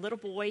about a little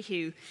boy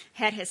who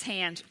had his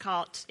hand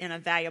caught in a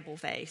valuable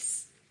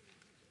vase.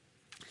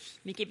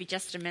 Let me give you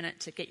just a minute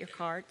to get your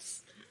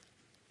cards.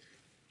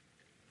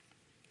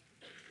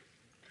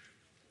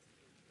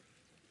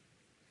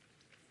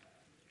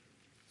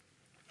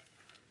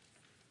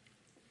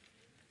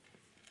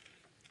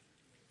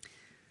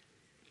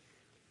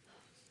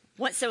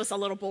 Once there was a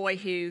little boy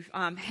who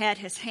had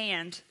his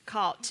hand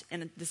caught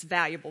in this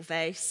valuable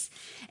vase,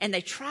 and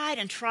they tried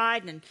and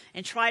tried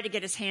to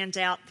get his hand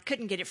out,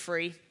 couldn't get it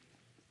free.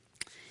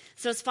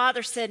 So his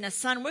father said, now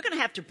son, we're going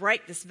to have to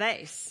break this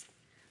vase.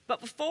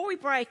 But before we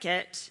break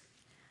it,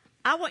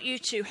 I want you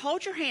to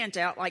hold your hand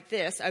out like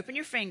this, open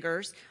your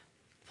fingers,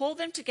 pull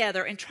them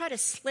together, and try to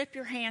slip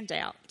your hand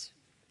out.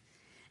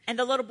 And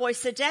the little boy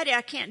said, Daddy,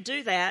 I can't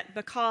do that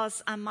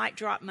because I might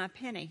drop my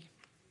penny.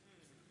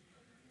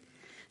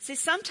 See,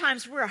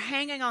 sometimes we're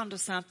hanging on to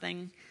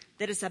something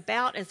that is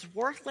about as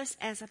worthless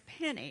as a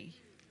penny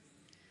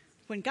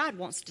when God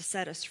wants to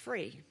set us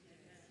free.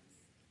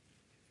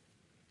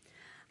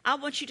 I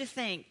want you to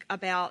think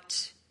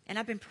about, and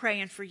I've been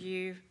praying for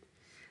you,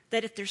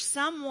 that if there's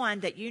someone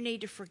that you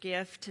need to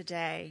forgive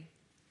today,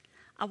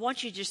 I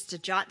want you just to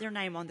jot their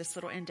name on this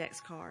little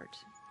index card.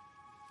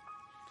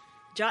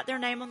 Jot their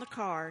name on the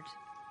card.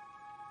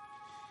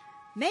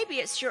 Maybe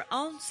it's your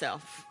own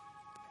self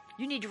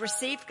You need to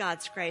receive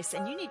God's grace,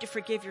 and you need to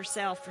forgive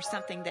yourself for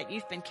something that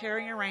you've been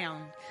carrying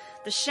around,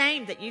 the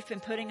shame that you've been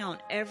putting on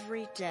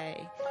every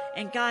day.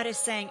 And God is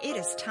saying it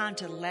is time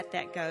to let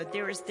that go.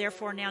 There is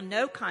therefore now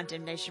no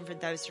condemnation for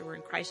those who are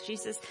in Christ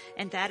Jesus,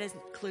 and that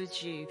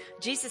includes you.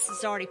 Jesus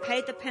has already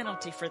paid the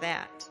penalty for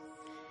that,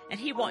 and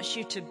he wants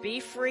you to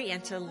be free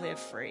and to live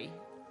free.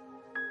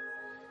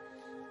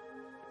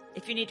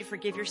 If you need to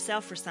forgive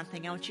yourself for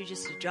something, I want you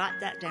just to jot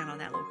that down on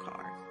that little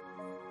card.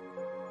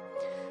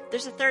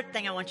 There's a third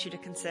thing I want you to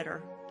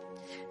consider.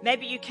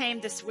 Maybe you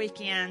came this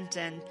weekend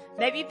and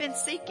maybe you've been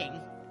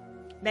seeking.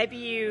 Maybe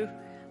you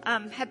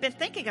have been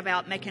thinking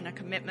about making a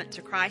commitment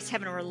to Christ,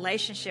 having a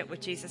relationship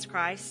with Jesus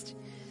Christ,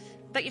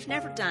 but you've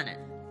never done it.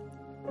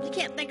 You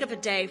can't think of a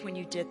day when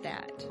you did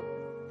that.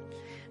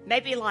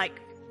 Maybe like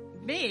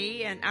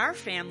me and our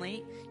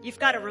family, you've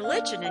got a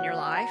religion in your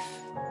life.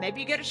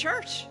 Maybe you go to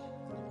church,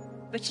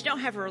 but you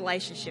don't have a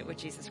relationship with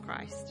Jesus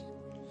Christ.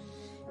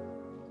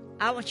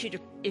 I want you to,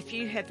 if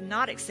you have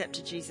not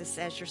accepted Jesus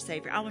as your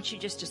Savior, I want you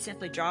just to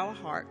simply draw a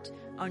heart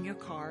on your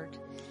card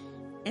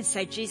and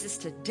say, Jesus,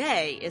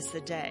 today is the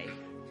day.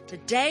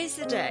 Today's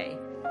the day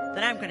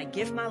that I'm going to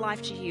give my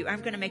life to you. I'm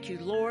going to make you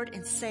Lord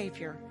and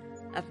Savior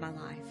of my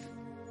life.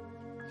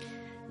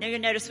 Now you'll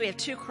notice we have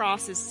 2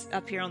 crosses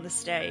up here on the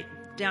stage,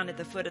 down at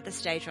the foot of the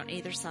stage on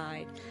either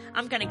side.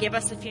 I'm going to give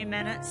us a few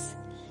minutes,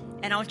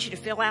 and I want you to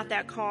fill out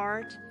that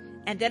card,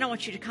 and then I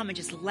want you to come and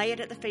just lay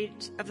it at the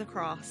feet of the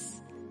cross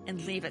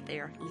and leave it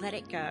there. Let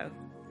it go.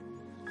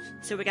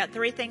 So we got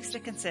 3 things to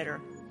consider.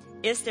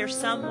 Is there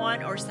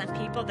someone or some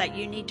people that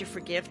you need to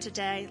forgive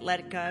today? Let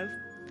it go.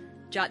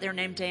 Jot their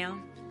name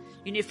down.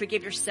 You need to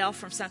forgive yourself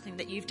from something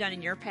that you've done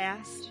in your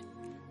past.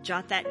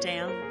 Jot that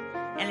down.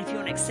 And if you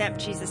want to accept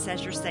Jesus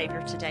as your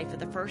Savior today for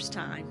the first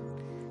time,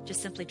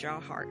 just simply draw a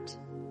heart.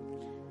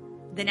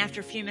 Then after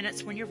a few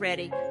minutes when you're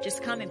ready,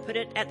 just come and put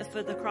it at the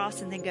foot of the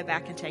cross and then go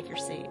back and take your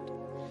seat.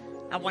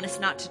 I want us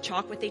not to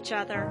talk with each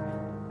other,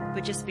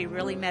 but just be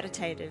really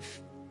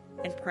meditative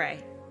and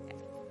pray.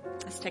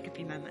 Let's take a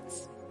few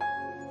moments.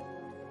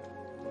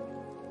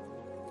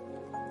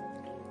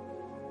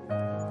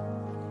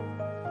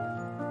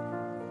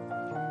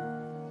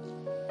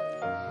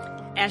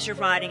 As you're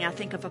writing, I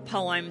think of a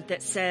poem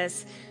that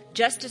says,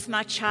 just as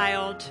my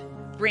child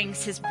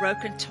brings his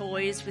broken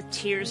toys with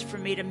tears for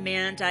me to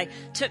mend, I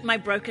took my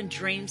broken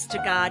dreams to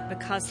God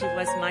because he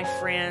was my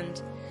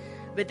friend.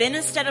 But then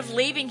instead of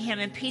leaving him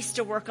in peace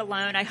to work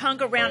alone, I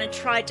hung around and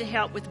tried to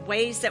help with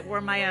ways that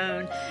were my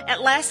own.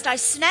 At last I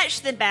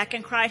snatched them back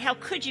and cried, how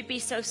could you be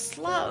so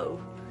slow?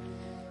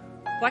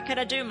 What could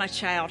I do, my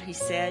child? He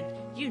said,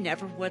 you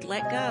never would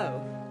let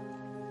go.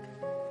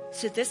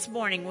 So this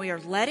morning we are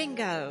letting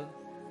go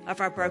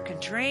of our broken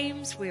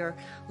dreams. We are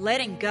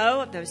letting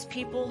go of those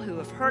people who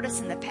have hurt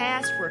us in the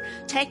past. We're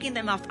taking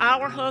them off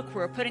our hook.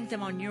 We're putting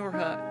them on your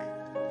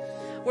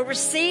hook. We're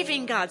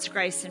receiving God's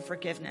grace and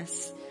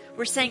forgiveness.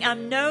 We're saying,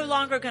 I'm no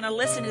longer going to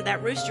listen to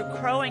that rooster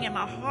crowing in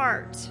my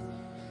heart.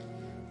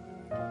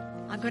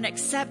 I'm going to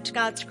accept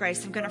God's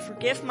grace. I'm going to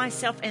forgive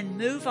myself and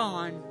move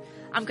on.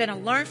 I'm going to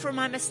learn from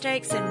my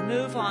mistakes and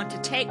move on to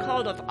take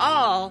hold of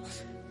all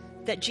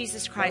that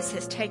Jesus Christ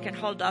has taken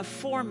hold of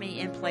for me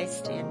and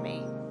placed in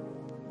me.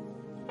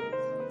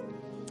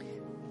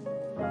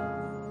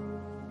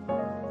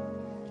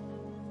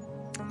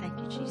 Thank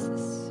you,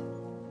 Jesus.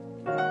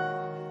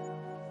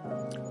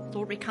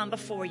 Lord, we come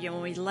before you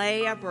and we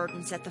lay our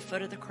burdens at the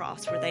foot of the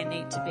cross where they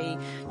need to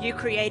be. You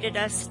created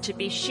us to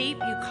be sheep.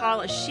 You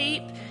call us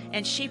sheep,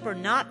 and sheep are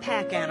not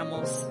pack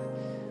animals.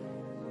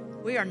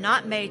 We are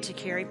not made to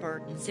carry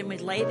burdens, and we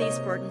lay these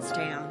burdens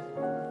down.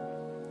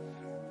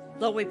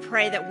 Lord, we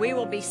pray that we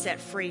will be set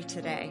free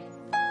today.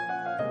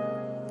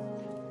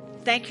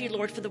 Thank you,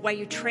 Lord, for the way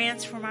you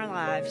transform our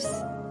lives.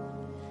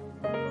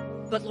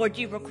 But Lord,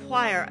 you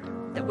require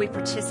that we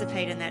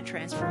participate in that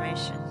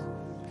transformation.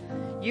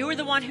 You are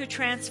the one who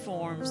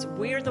transforms.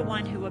 We are the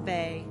one who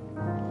obey.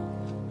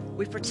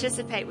 We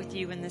participate with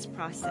you in this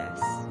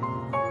process.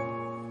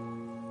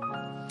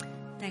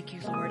 Thank you,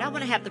 Lord. I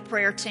want to have the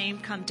prayer team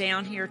come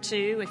down here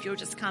too. If you'll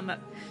just come up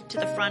to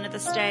the front of the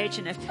stage.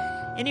 And if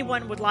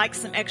anyone would like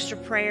some extra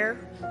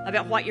prayer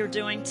about what you're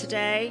doing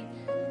today,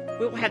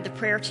 we will have the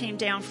prayer team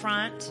down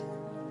front.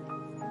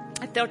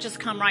 If they'll just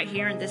come right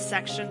here in this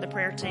section, the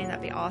prayer team,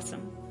 that'd be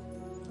awesome.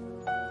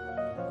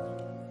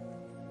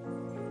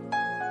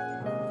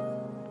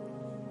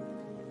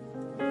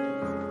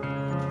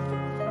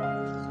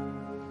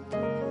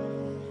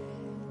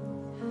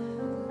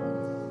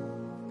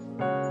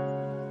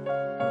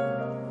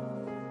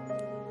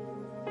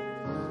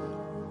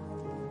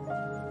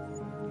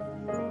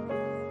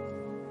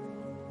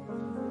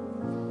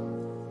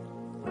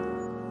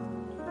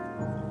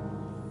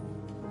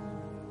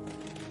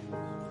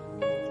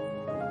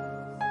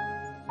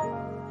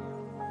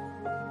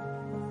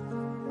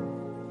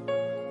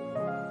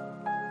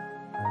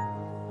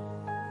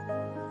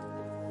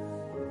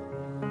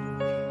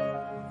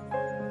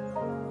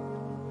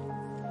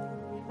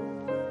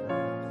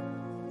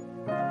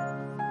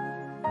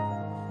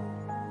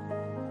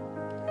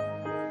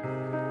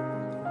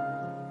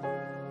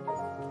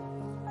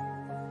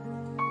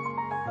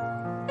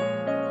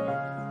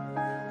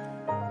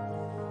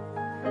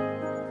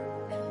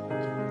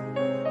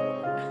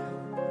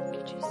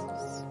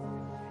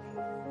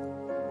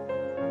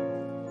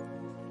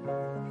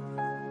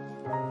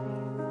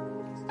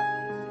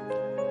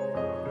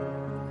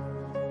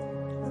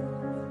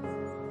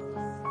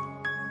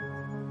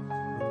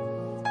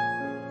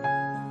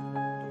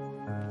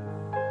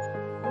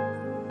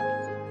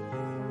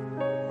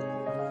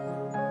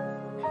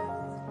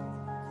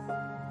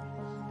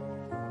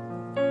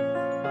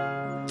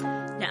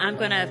 I'm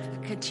going to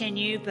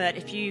continue, but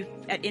if you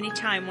at any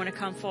time want to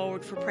come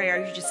forward for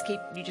prayer, you just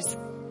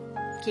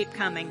keep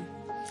coming.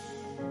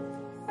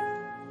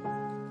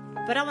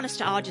 But I want us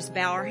to all just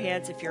bow our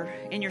heads. If you're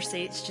in your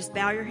seats, just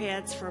bow your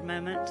heads for a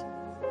moment.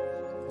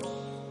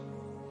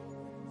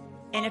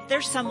 And if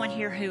there's someone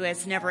here who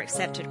has never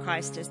accepted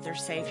Christ as their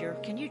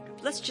Savior,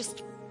 let's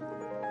just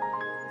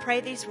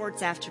pray these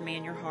words after me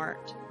in your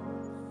heart.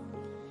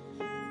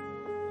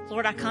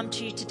 Lord, I come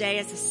to you today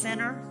as a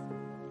sinner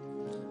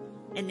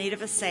in need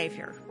of a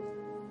Savior.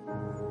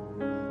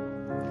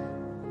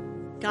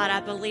 God, I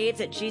believe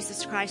that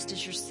Jesus Christ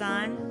is your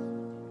Son,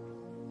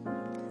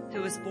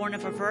 who was born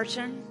of a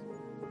virgin,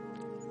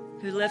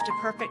 who lived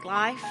a perfect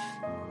life,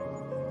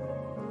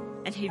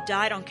 and who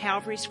died on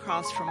Calvary's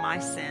cross for my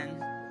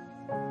sin.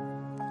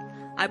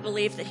 I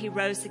believe that he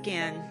rose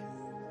again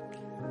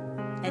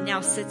and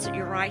now sits at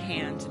your right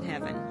hand in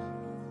heaven.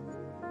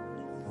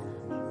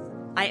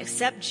 I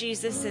accept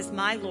Jesus as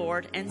my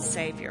Lord and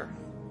Savior.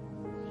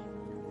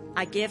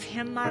 I give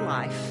him my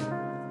life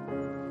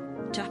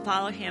to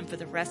follow him for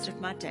the rest of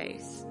my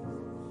days.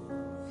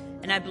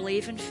 And I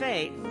believe in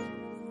faith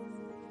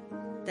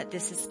that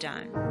this is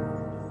done.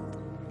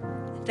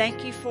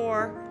 Thank you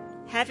for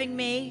having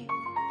me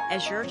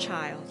as your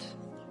child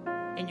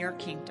in your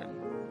kingdom.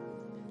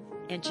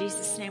 In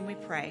Jesus' name we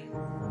pray.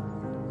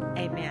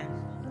 Amen.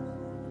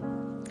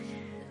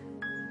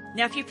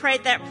 Now, if you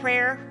prayed that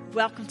prayer,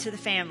 welcome to the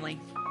family.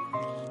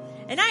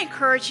 And I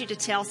encourage you to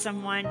tell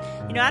someone,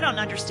 I don't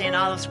understand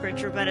all of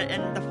Scripture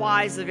and the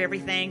whys of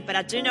everything, but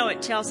I do know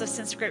it tells us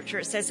in Scripture,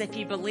 it says if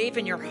you believe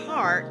in your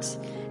heart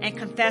and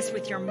confess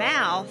with your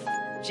mouth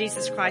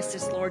Jesus Christ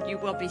is Lord, you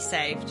will be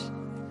saved.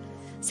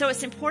 So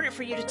it's important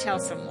for you to tell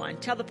someone.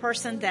 Tell the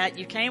person that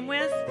you came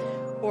with,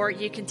 or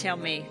you can tell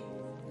me.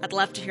 I'd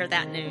love to hear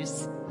that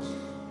news.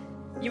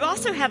 You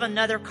also have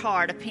another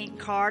card, a pink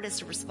card.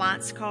 It's a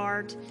response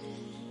card.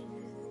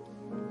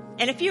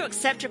 And if you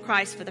accepted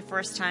Christ for the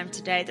first time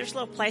today, there's a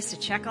little place to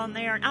check on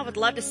there. And I would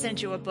love to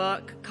send you a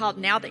book called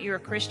Now That You're a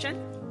Christian.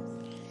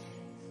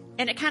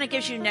 And it kind of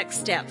gives you next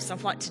steps on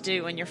what to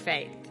do in your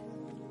faith.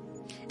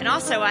 And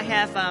also I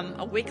have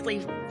a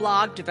weekly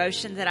blog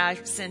devotion that I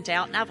sent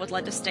out, and I would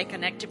love to stay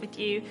connected with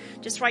you.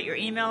 Just write your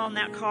email on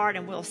that card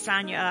and we'll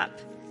sign you up.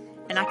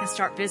 And I can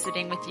start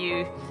visiting with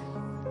you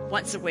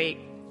once a week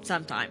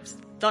sometimes.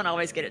 Don't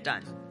always get it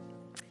done.